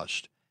my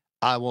trust.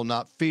 I will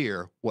not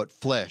fear what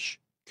flesh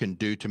can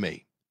do to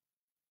me.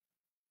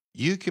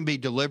 You can be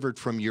delivered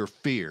from your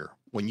fear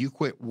when you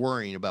quit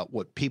worrying about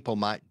what people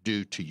might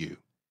do to you,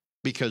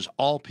 because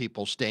all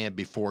people stand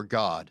before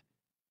God,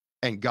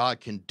 and God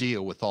can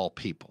deal with all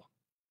people.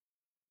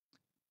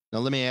 Now,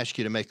 let me ask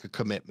you to make a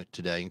commitment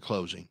today in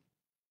closing.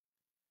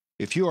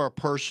 If you are a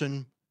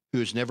person who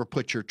has never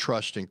put your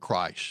trust in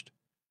Christ,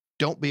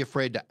 don't be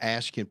afraid to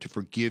ask him to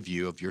forgive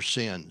you of your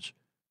sins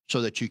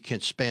so that you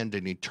can spend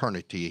an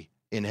eternity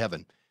in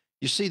heaven.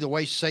 You see, the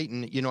way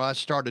Satan, you know, I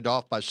started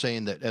off by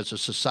saying that as a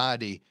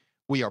society,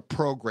 we are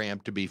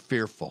programmed to be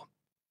fearful.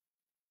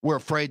 We're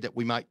afraid that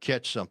we might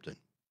catch something.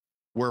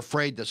 We're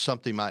afraid that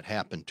something might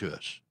happen to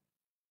us.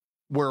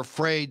 We're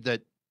afraid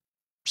that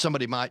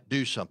somebody might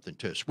do something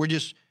to us. We're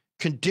just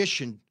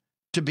conditioned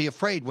to be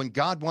afraid when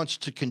God wants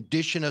to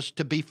condition us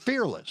to be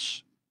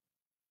fearless.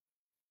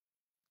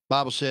 The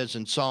Bible says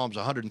in Psalms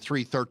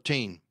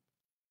 103:13,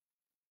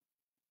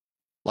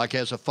 like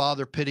as a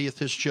father pitieth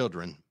his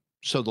children,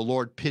 so the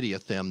Lord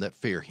pitieth them that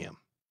fear him.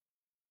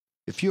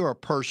 If you're a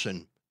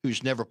person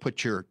who's never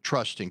put your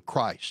trust in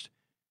Christ,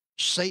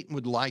 Satan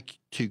would like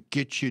to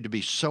get you to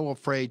be so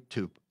afraid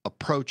to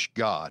approach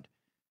God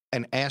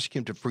and ask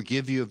him to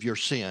forgive you of your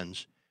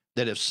sins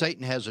that if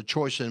Satan has a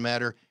choice in the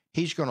matter,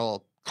 he's going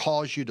to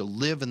cause you to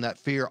live in that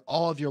fear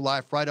all of your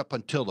life right up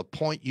until the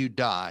point you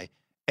die,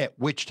 at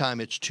which time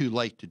it's too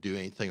late to do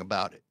anything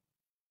about it.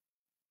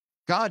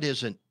 God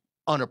isn't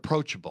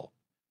unapproachable.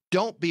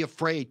 Don't be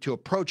afraid to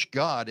approach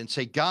God and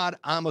say, God,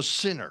 I'm a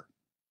sinner,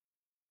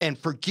 and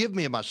forgive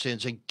me of my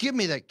sins and give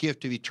me that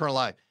gift of eternal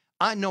life.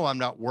 I know I'm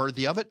not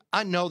worthy of it.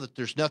 I know that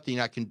there's nothing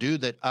I can do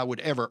that I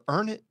would ever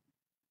earn it.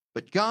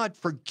 But God,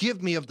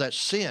 forgive me of that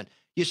sin.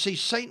 You see,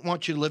 Satan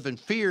wants you to live in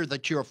fear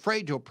that you're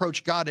afraid to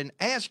approach God and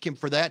ask him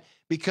for that,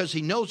 because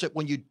he knows that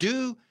when you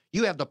do,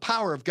 you have the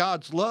power of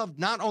God's love,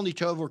 not only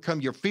to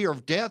overcome your fear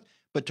of death,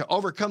 but to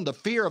overcome the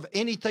fear of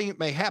anything that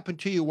may happen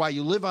to you while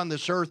you live on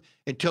this earth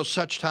until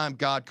such time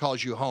God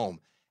calls you home.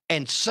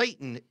 And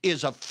Satan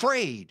is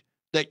afraid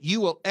that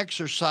you will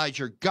exercise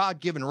your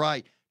God-given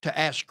right to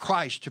ask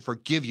Christ to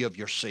forgive you of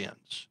your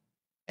sins.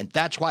 And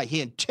that's why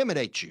he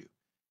intimidates you,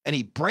 and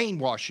he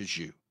brainwashes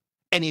you,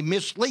 and he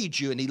misleads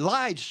you, and he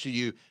lies to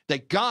you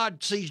that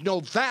God sees no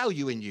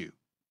value in you.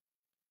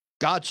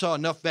 God saw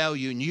enough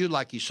value in you,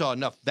 like he saw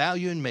enough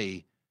value in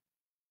me,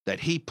 that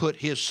he put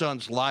his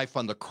son's life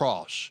on the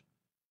cross,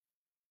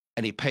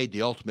 and he paid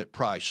the ultimate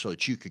price so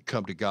that you could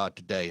come to God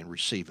today and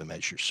receive him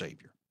as your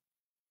Savior.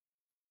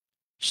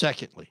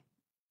 Secondly,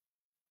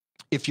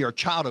 if you're a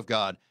child of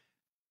God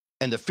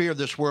and the fear of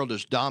this world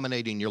is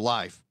dominating your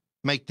life,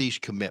 make these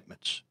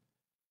commitments.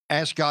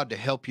 Ask God to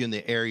help you in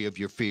the area of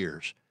your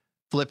fears.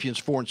 Philippians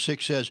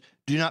 4:6 says,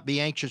 do not be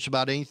anxious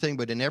about anything,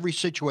 but in every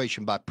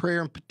situation, by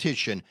prayer and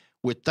petition,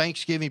 with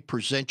thanksgiving,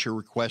 present your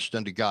request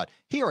unto God.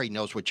 He already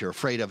knows what you're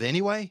afraid of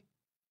anyway.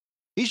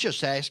 He's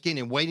just asking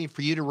and waiting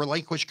for you to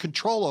relinquish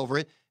control over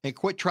it and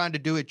quit trying to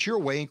do it your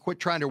way and quit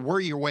trying to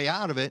worry your way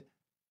out of it,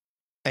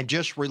 and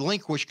just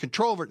relinquish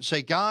control over it and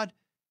say, God,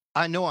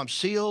 I know I'm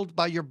sealed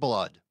by your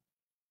blood,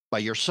 by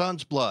your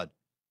son's blood.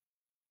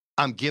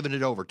 I'm giving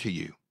it over to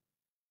you.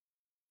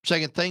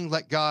 Second thing,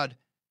 let God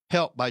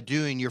help by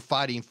doing your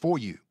fighting for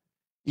you.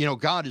 You know,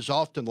 God is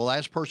often the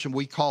last person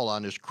we call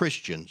on as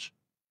Christians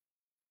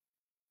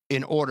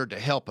in order to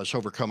help us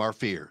overcome our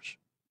fears.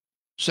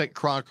 2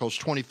 Chronicles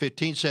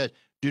 20:15 says,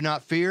 do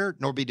not fear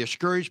nor be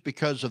discouraged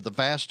because of the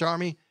vast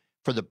army,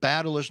 for the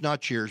battle is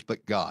not yours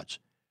but God's.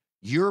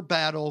 Your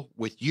battle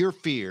with your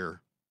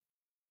fear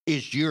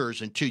is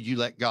yours until you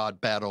let God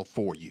battle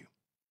for you.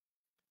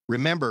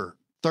 Remember,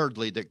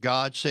 thirdly, that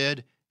God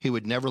said he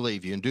would never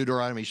leave you. In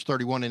Deuteronomy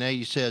 31:8,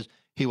 he says,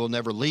 he will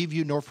never leave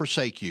you nor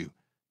forsake you.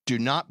 Do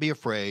not be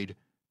afraid.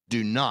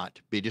 Do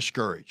not be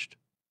discouraged.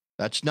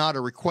 That's not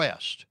a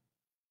request.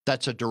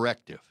 That's a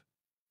directive.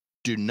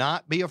 Do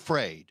not be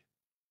afraid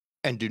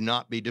and do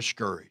not be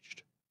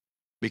discouraged,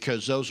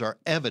 because those are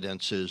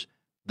evidences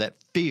that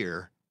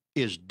fear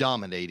is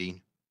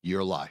dominating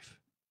your life.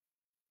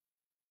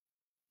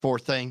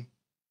 Fourth thing,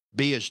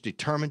 be as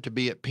determined to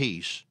be at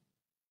peace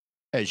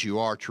as you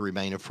are to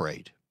remain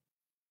afraid.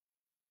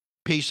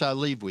 Peace I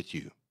leave with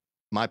you.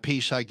 My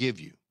peace I give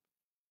you.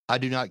 I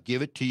do not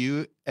give it to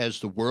you as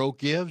the world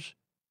gives,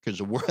 because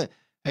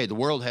the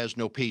world has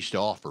no peace to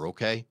offer,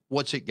 okay?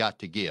 What's it got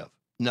to give?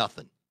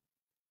 Nothing.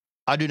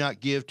 I do not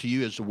give to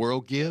you as the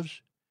world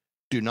gives.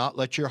 Do not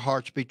let your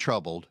hearts be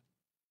troubled,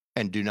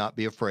 and do not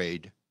be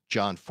afraid.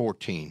 John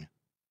 14:27.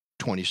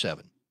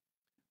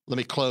 Let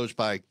me close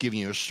by giving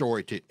you a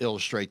story to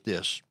illustrate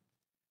this.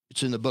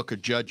 It's in the book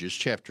of Judges,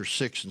 chapter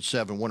 6 and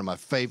 7, one of my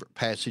favorite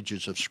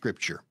passages of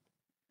Scripture.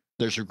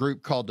 There's a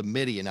group called the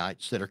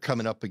Midianites that are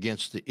coming up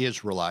against the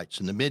Israelites,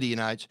 and the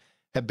Midianites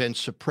have been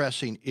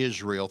suppressing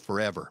Israel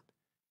forever.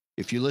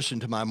 If you listen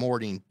to my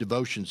morning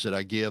devotions that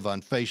I give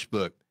on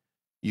Facebook,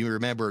 you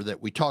remember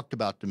that we talked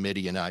about the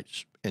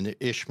Midianites and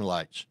the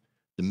Ishmaelites.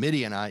 The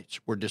Midianites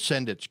were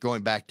descendants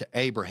going back to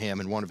Abraham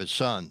and one of his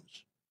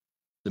sons.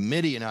 The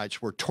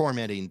Midianites were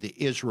tormenting the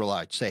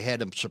Israelites. They had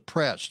them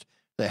suppressed.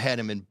 They had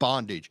them in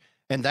bondage.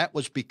 And that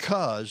was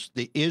because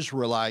the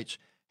Israelites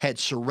had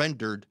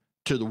surrendered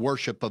to the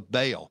worship of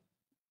Baal.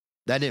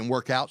 That didn't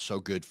work out so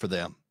good for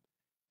them.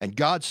 And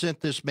God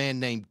sent this man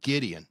named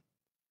Gideon.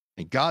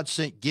 And God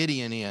sent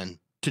Gideon in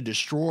to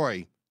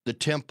destroy the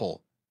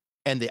temple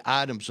and the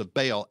items of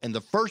Baal. And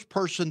the first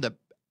person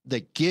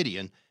that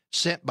Gideon,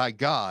 sent by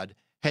God,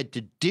 had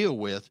to deal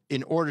with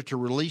in order to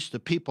release the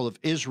people of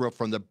Israel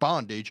from the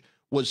bondage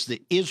was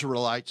the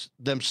Israelites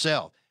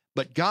themselves.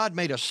 But God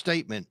made a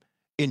statement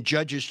in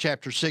Judges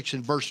chapter 6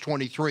 and verse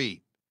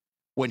 23,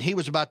 when he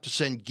was about to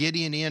send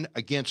Gideon in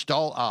against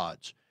all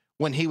odds,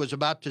 when he was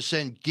about to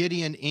send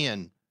Gideon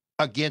in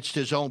against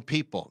his own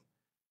people.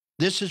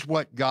 This is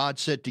what God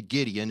said to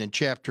Gideon in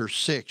chapter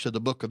 6 of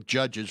the book of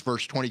Judges,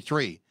 verse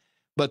 23.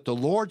 But the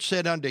Lord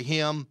said unto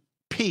him,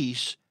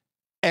 peace,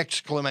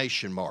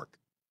 exclamation mark.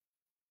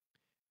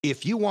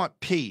 If you want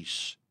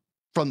peace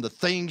from the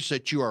things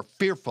that you are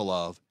fearful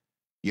of,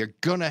 you're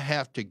going to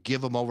have to give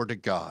them over to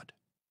God.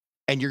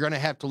 And you're going to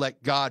have to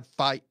let God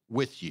fight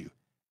with you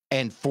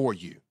and for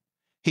you.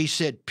 He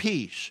said,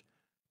 peace,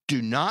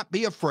 do not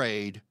be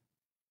afraid.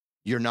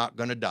 You're not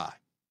going to die.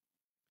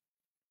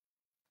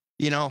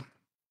 You know,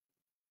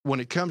 when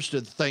it comes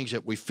to the things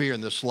that we fear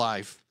in this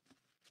life,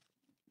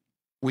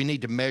 we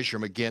need to measure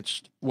them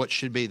against what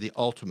should be the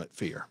ultimate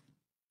fear.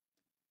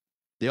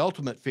 The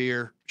ultimate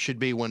fear should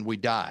be when we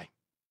die.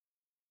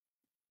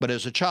 But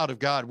as a child of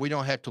God, we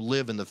don't have to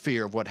live in the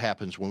fear of what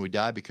happens when we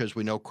die because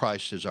we know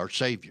Christ is our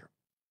Savior.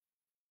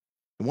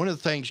 And one of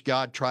the things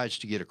God tries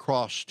to get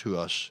across to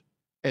us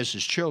as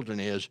his children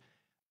is,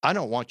 I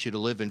don't want you to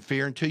live in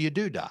fear until you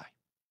do die.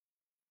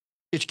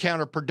 It's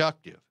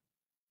counterproductive.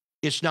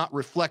 It's not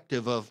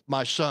reflective of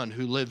my Son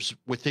who lives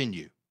within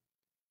you.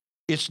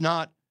 It's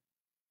not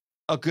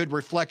a good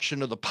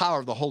reflection of the power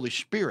of the Holy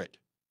Spirit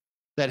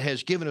that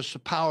has given us the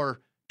power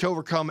to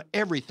overcome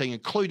everything,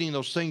 including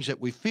those things that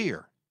we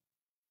fear.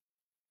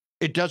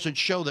 It doesn't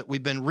show that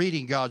we've been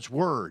reading God's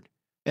word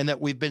and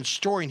that we've been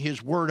storing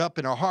his word up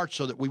in our hearts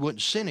so that we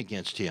wouldn't sin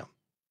against him.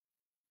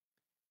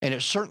 And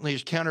it certainly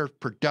is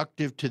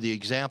counterproductive to the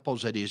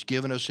examples that he has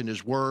given us in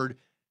his word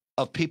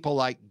of people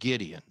like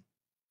Gideon,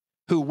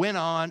 who went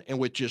on and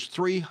with just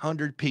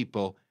 300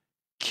 people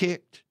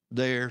kicked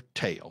their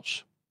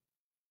tails.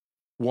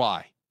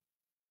 Why?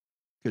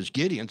 Because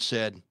Gideon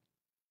said,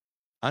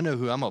 I know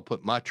who I'm going to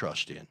put my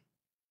trust in.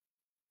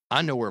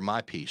 I know where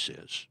my peace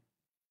is.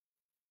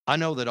 I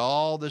know that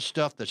all this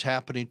stuff that's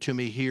happening to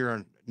me here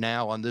and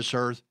now on this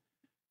earth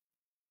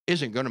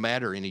isn't going to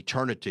matter in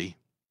eternity.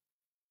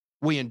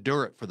 We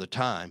endure it for the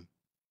time.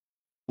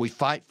 We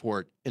fight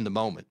for it in the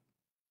moment.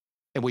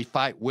 And we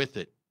fight with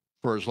it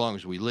for as long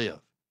as we live.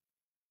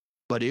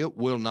 But it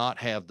will not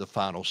have the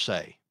final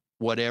say,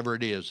 whatever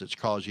it is that's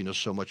causing us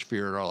so much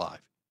fear in our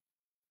life.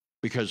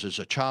 Because as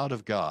a child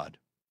of God,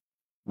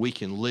 we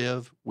can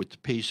live with the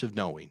peace of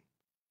knowing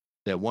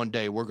that one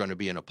day we're going to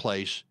be in a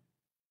place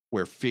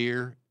where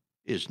fear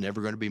is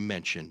never going to be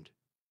mentioned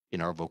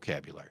in our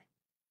vocabulary.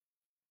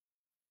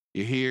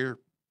 You're here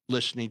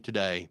listening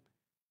today,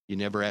 you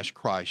never asked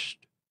Christ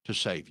to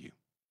save you.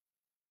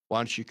 Why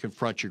don't you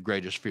confront your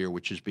greatest fear,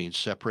 which is being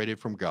separated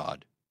from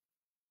God,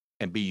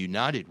 and be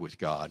united with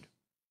God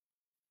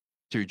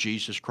through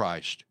Jesus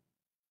Christ,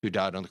 who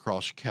died on the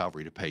cross of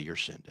Calvary to pay your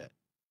sin debt.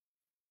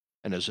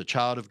 And as a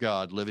child of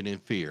God living in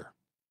fear,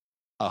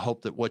 I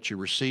hope that what you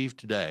receive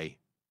today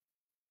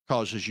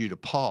causes you to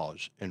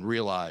pause and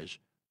realize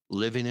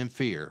living in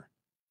fear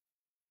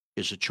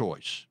is a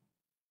choice.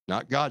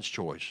 Not God's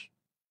choice,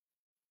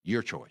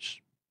 your choice.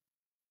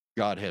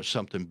 God has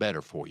something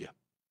better for you.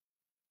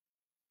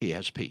 He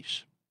has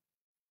peace.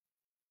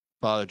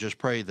 Father, just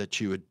pray that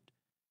you would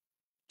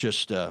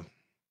just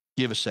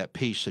give us that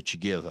peace that you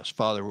give us.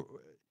 Father,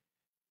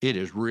 it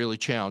is really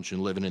challenging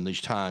living in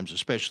these times,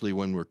 especially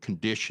when we're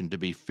conditioned to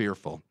be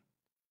fearful.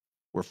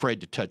 We're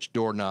afraid to touch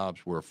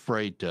doorknobs. We're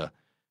afraid to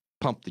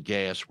pump the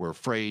gas. We're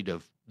afraid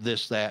of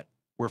this, that.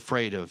 We're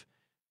afraid of,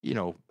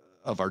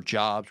 of our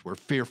jobs. We're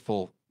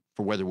fearful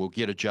for whether we'll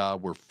get a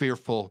job. We're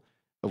fearful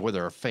of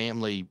whether our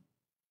family,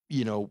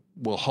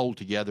 will hold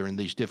together in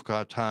these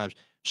difficult times.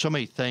 So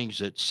many things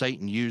that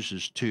Satan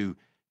uses to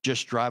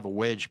just drive a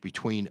wedge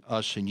between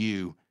us and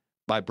you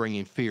by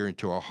bringing fear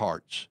into our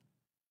hearts.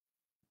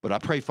 But I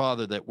pray,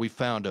 Father, that we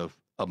found a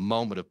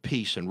moment of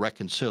peace and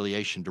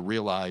reconciliation to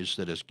realize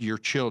that as your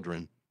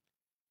children,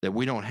 that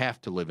we don't have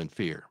to live in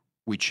fear.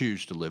 We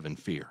choose to live in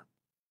fear.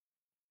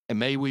 And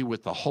may we,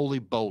 with the holy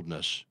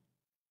boldness,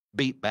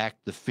 beat back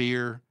the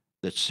fear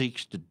that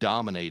seeks to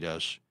dominate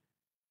us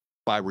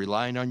by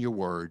relying on your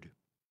word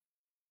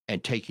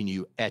and taking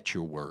you at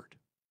your word.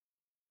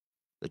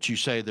 That you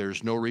say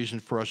there's no reason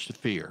for us to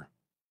fear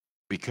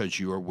because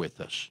you are with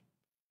us.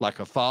 Like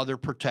a father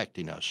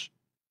protecting us,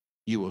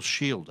 you will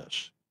shield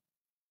us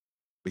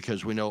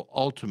because we know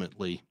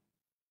ultimately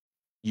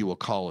you will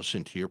call us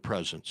into your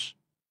presence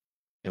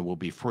and we'll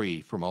be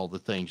free from all the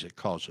things that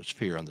cause us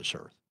fear on this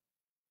earth.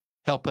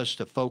 Help us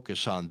to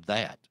focus on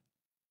that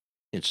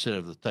instead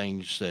of the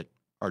things that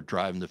are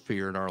driving the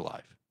fear in our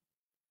life,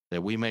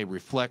 that we may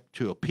reflect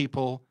to a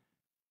people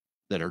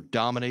that are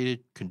dominated,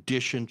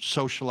 conditioned,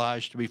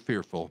 socialized to be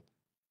fearful,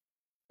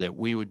 that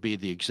we would be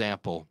the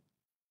example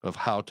of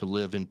how to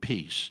live in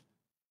peace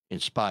in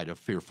spite of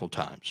fearful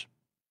times.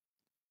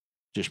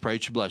 Just pray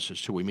that you bless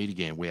us till we meet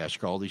again. We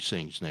ask all these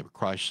things in the name of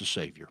Christ the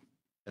Savior.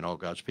 And all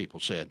God's people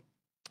said,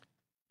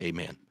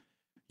 amen.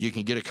 You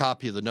can get a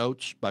copy of the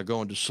notes by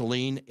going to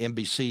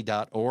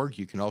salinembc.org.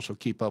 You can also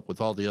keep up with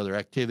all the other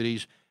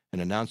activities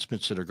and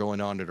announcements that are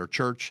going on at our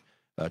church.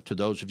 To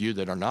those of you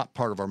that are not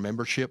part of our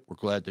membership, we're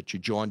glad that you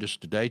joined us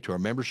today. To our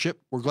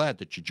membership, we're glad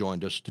that you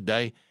joined us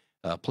today.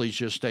 Please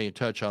just stay in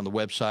touch on the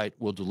website.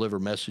 We'll deliver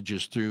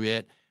messages through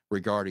it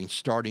regarding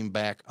starting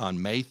back on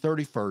May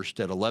 31st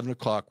at 11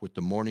 o'clock with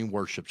the morning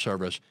worship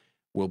service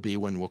will be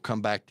when we'll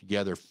come back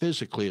together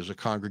physically as a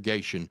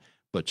congregation,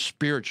 but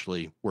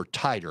spiritually we're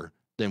tighter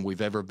than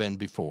we've ever been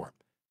before.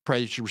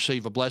 Pray that you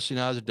receive a blessing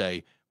out of the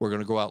day. We're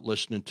going to go out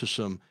listening to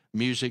some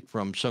music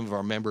from some of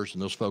our members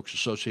and those folks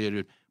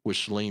associated with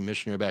Saline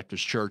Missionary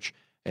Baptist Church,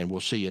 and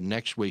we'll see you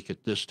next week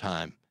at this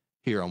time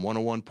here on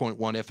 101.1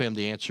 FM,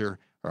 The Answer,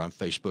 or on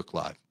Facebook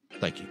Live.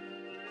 Thank you.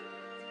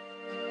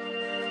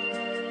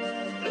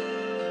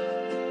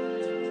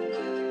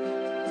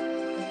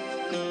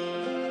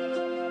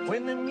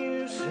 When the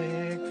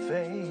music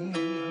fades,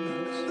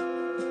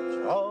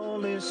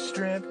 all is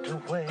stripped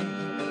away,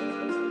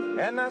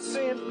 and I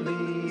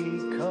simply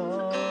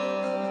come,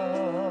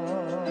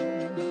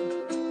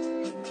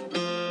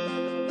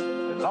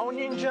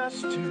 longing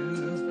just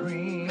to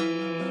bring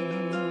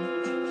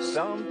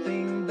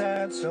something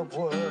that's of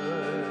worth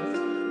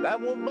that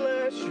will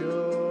bless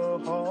your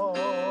heart.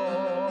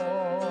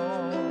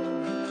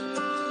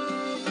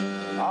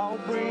 I'll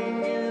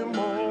bring you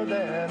more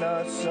than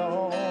a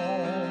song,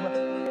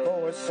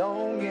 for a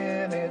song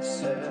in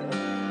itself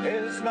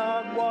is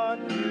not what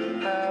you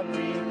have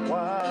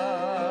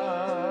required.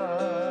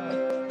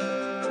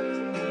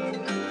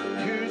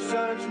 You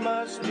search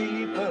much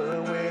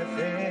deeper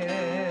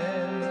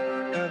within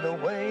to the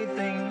way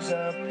things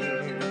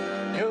appear.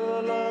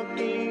 You're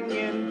looking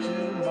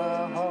into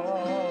my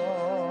heart.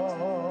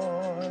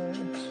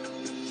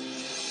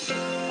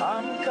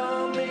 I'm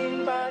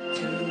coming back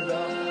to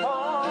the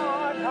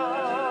heart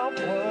of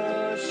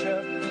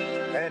worship,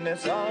 and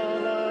it's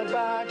all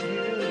about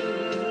you.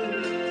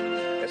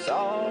 It's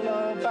all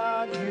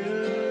about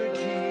you,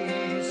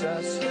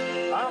 Jesus.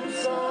 I'm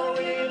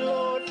sorry,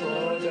 Lord,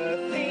 for the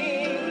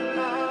thing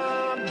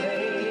I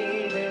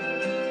made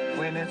it.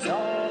 When it's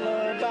all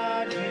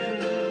about you,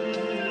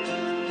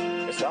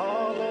 it's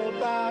all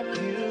about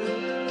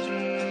you,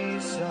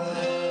 Jesus.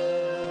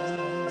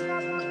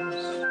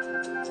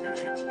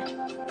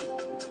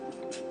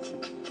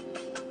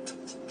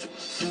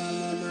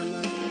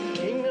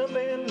 King of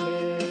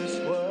endless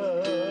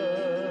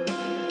world,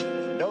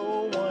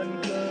 no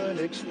one could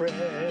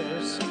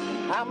express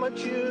how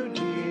much you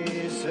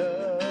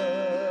deserve.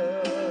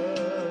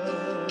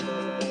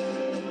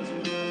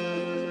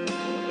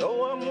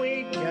 Though I'm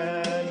weak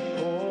and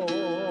poor,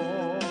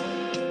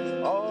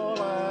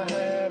 all I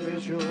have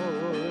is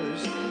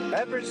yours,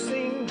 every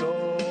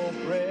single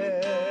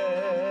breath.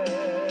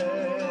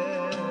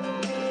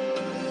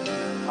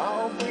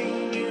 I'll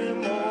bring you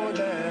more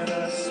than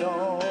a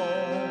song,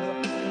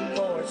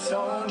 for a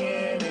song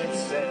in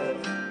itself.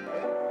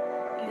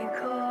 You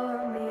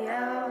call me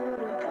out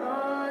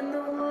upon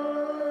the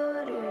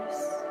waters,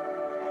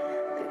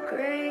 the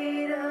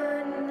great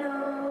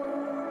unknown,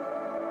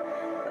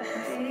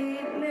 where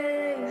feet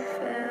may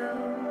fail.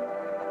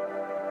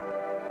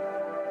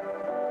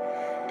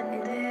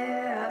 And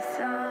there I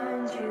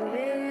found you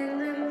in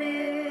the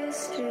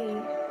mystery,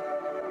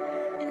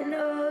 in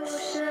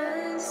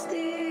oceans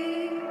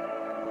deep.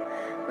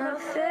 My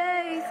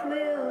faith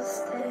will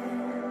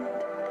stand,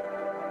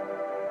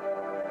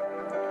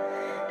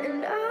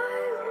 and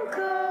I will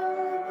call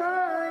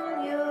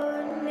upon your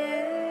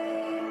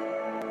name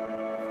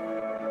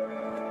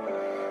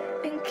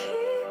and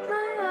keep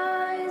my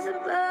eyes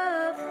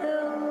above the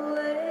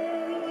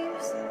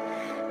waves.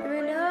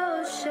 When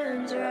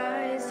oceans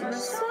rise, my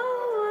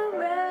soul will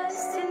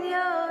rest in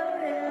your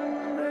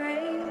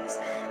embrace,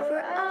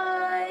 for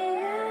I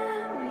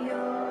am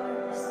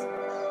yours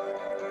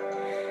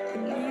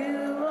and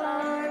you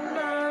are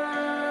mine.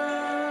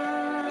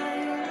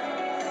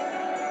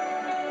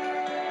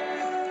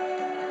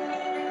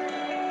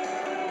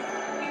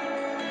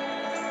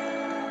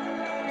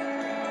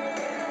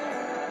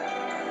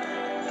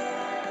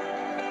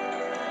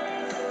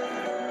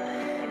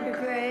 Your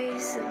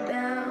grace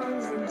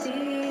abounds in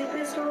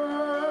deepest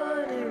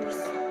waters.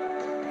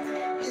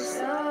 Your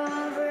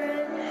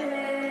sovereign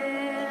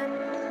hand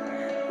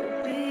will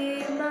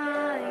be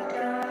my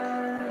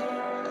guide.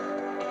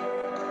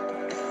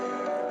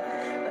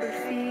 Where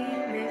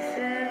feet may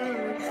fail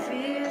and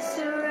fear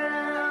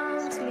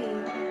surrounds me,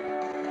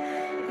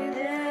 you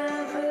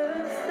never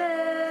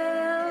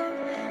fail,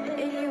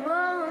 and you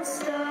won't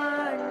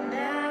start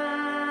now.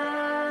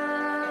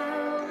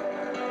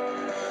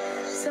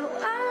 So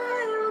I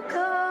will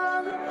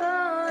call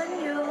upon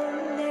your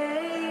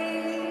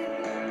name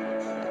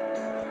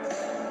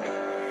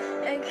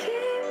and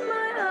keep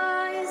my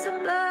eyes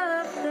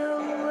above the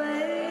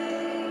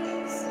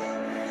waves.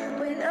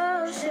 When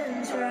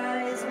oceans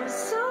rise, my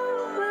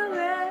soul will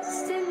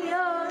rest in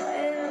your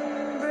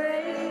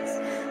embrace,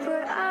 for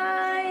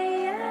I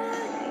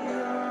am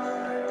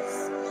yours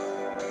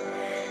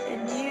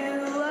and you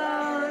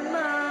are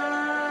mine.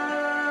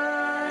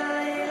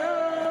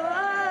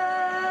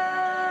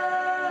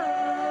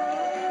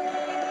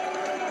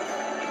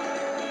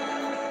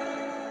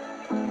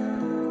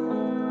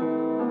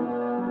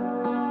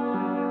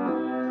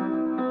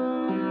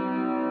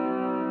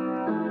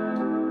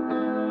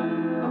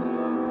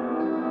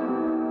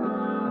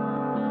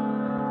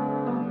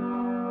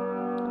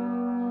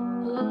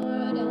 Oh,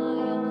 Lord, I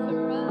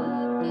offer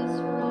up this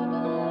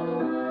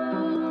rebel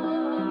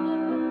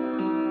heart,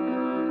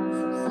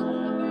 so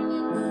stubborn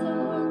and so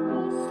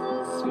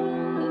restless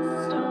from the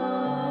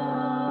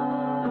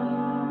start.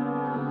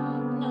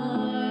 And I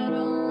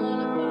don't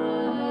wanna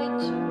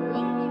fight you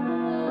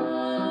anymore.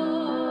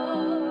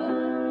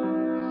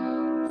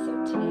 So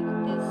take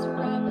this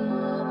rebel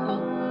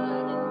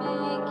heart and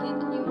make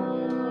it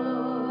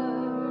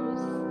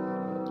yours.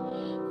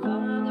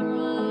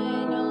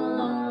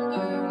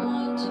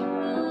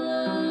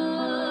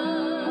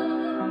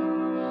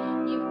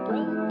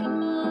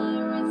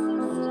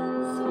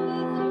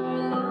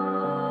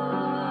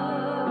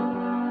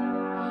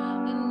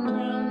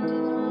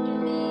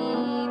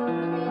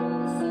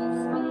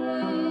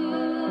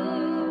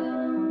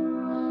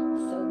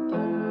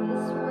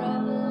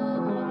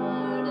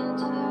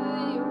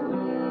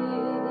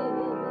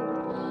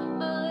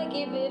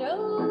 give it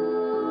over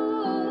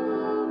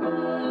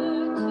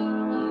to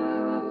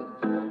you.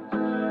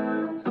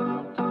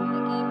 I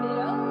give it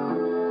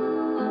over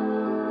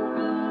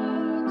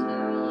to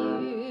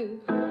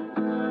you.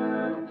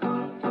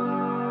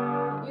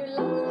 Your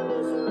love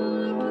is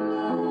like an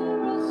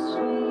arrow,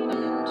 straight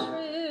and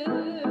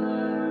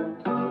true.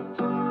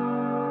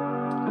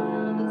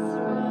 Now this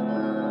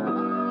rebel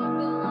heart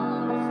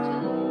belongs to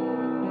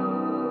you.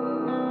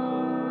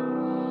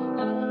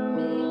 You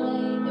may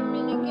lay the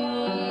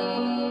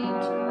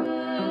renegade to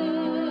rest.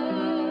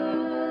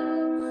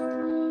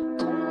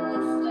 Turn the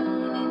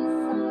stone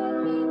inside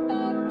me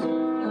back to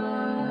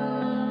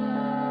flesh,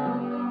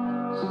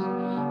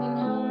 and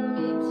hold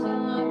me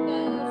till my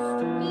best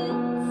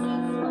defense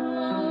is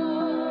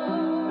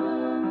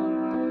gone.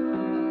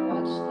 And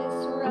watch this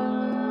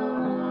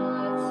rebel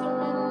heart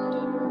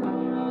surrender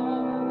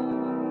all.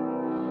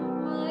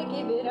 I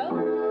give it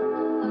over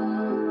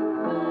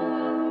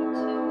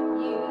to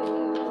you.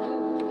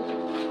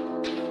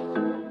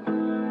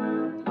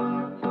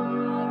 I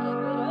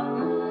give it over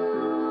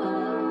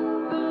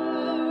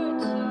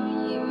to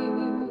you.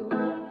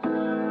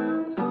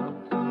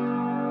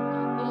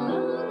 Your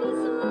love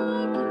is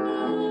like an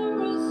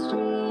arrow,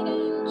 straight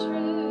and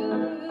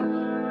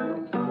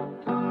true.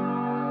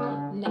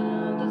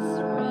 Now this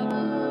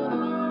rebel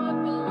heart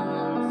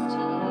belongs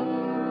to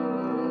you.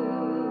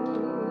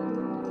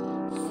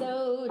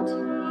 So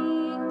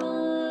take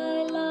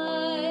my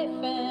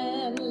life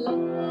and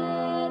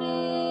let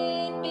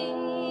it be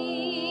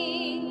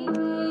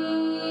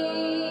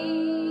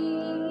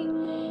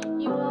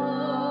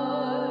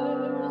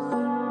yours.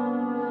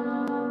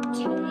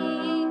 Take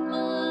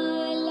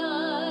my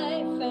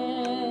life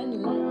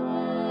and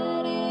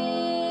let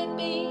it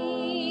be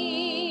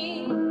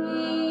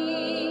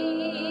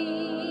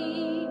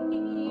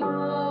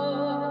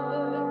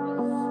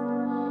yours.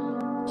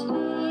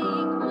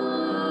 Take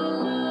my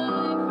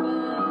life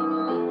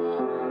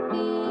and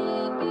let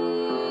it be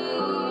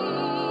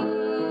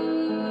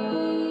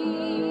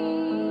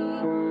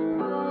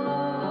yours.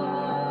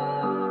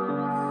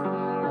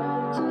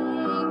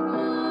 Take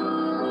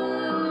my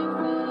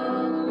life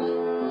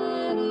and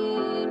let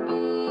it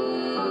be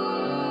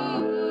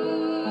yours.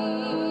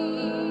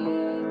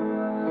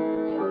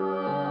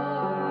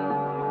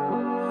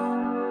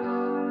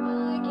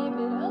 I give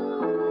it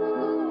over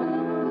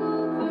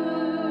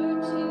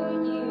to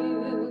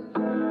you.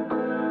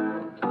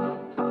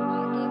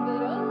 I give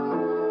it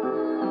over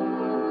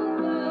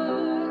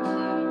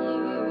to you.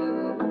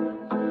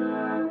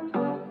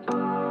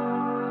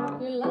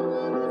 Your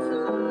love is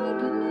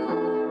like an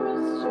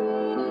arrow,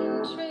 straight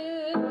and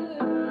true.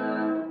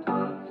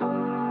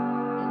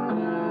 And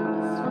now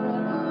this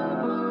rebel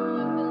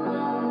heart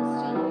belongs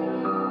to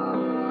you.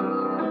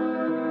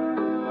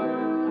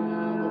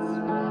 Now this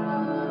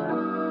rebel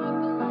heart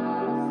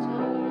belongs to you.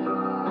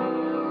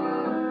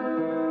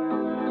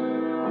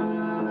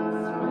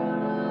 This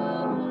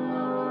rebel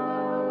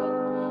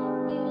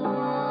heart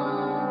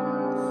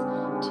belongs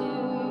to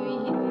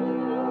you.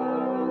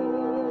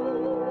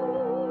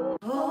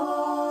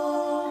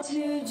 Oh,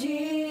 to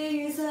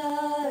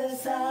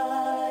Jesus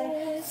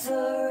I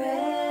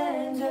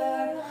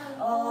surrender,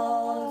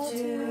 all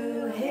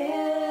to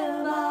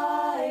Him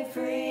I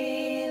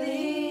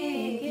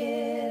freely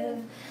give.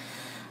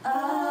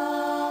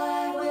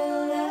 I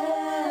will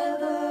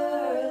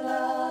ever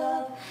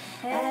love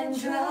and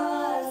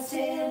trust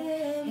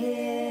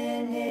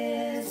in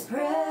His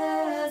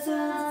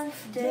presence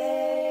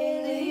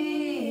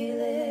daily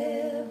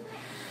live.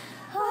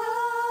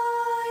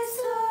 I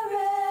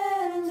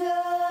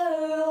surrender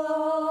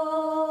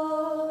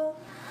all.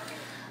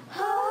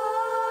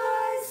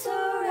 I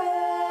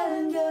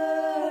surrender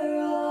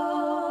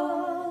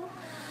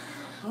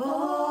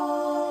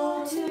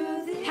all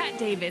to Thee. Pat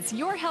Davis,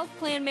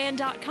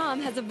 yourhealthplanman.com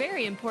has a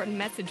very important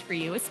message for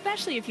you,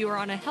 especially if you are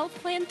on a health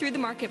plan through the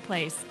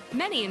marketplace.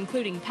 Many,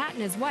 including Pat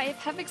and his wife,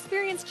 have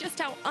experienced just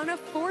how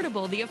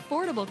unaffordable the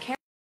Affordable Care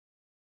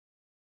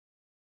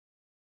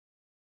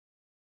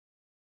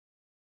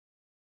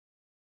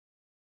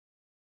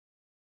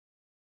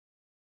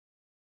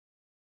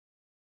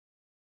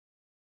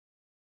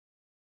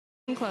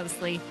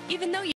closely. Even though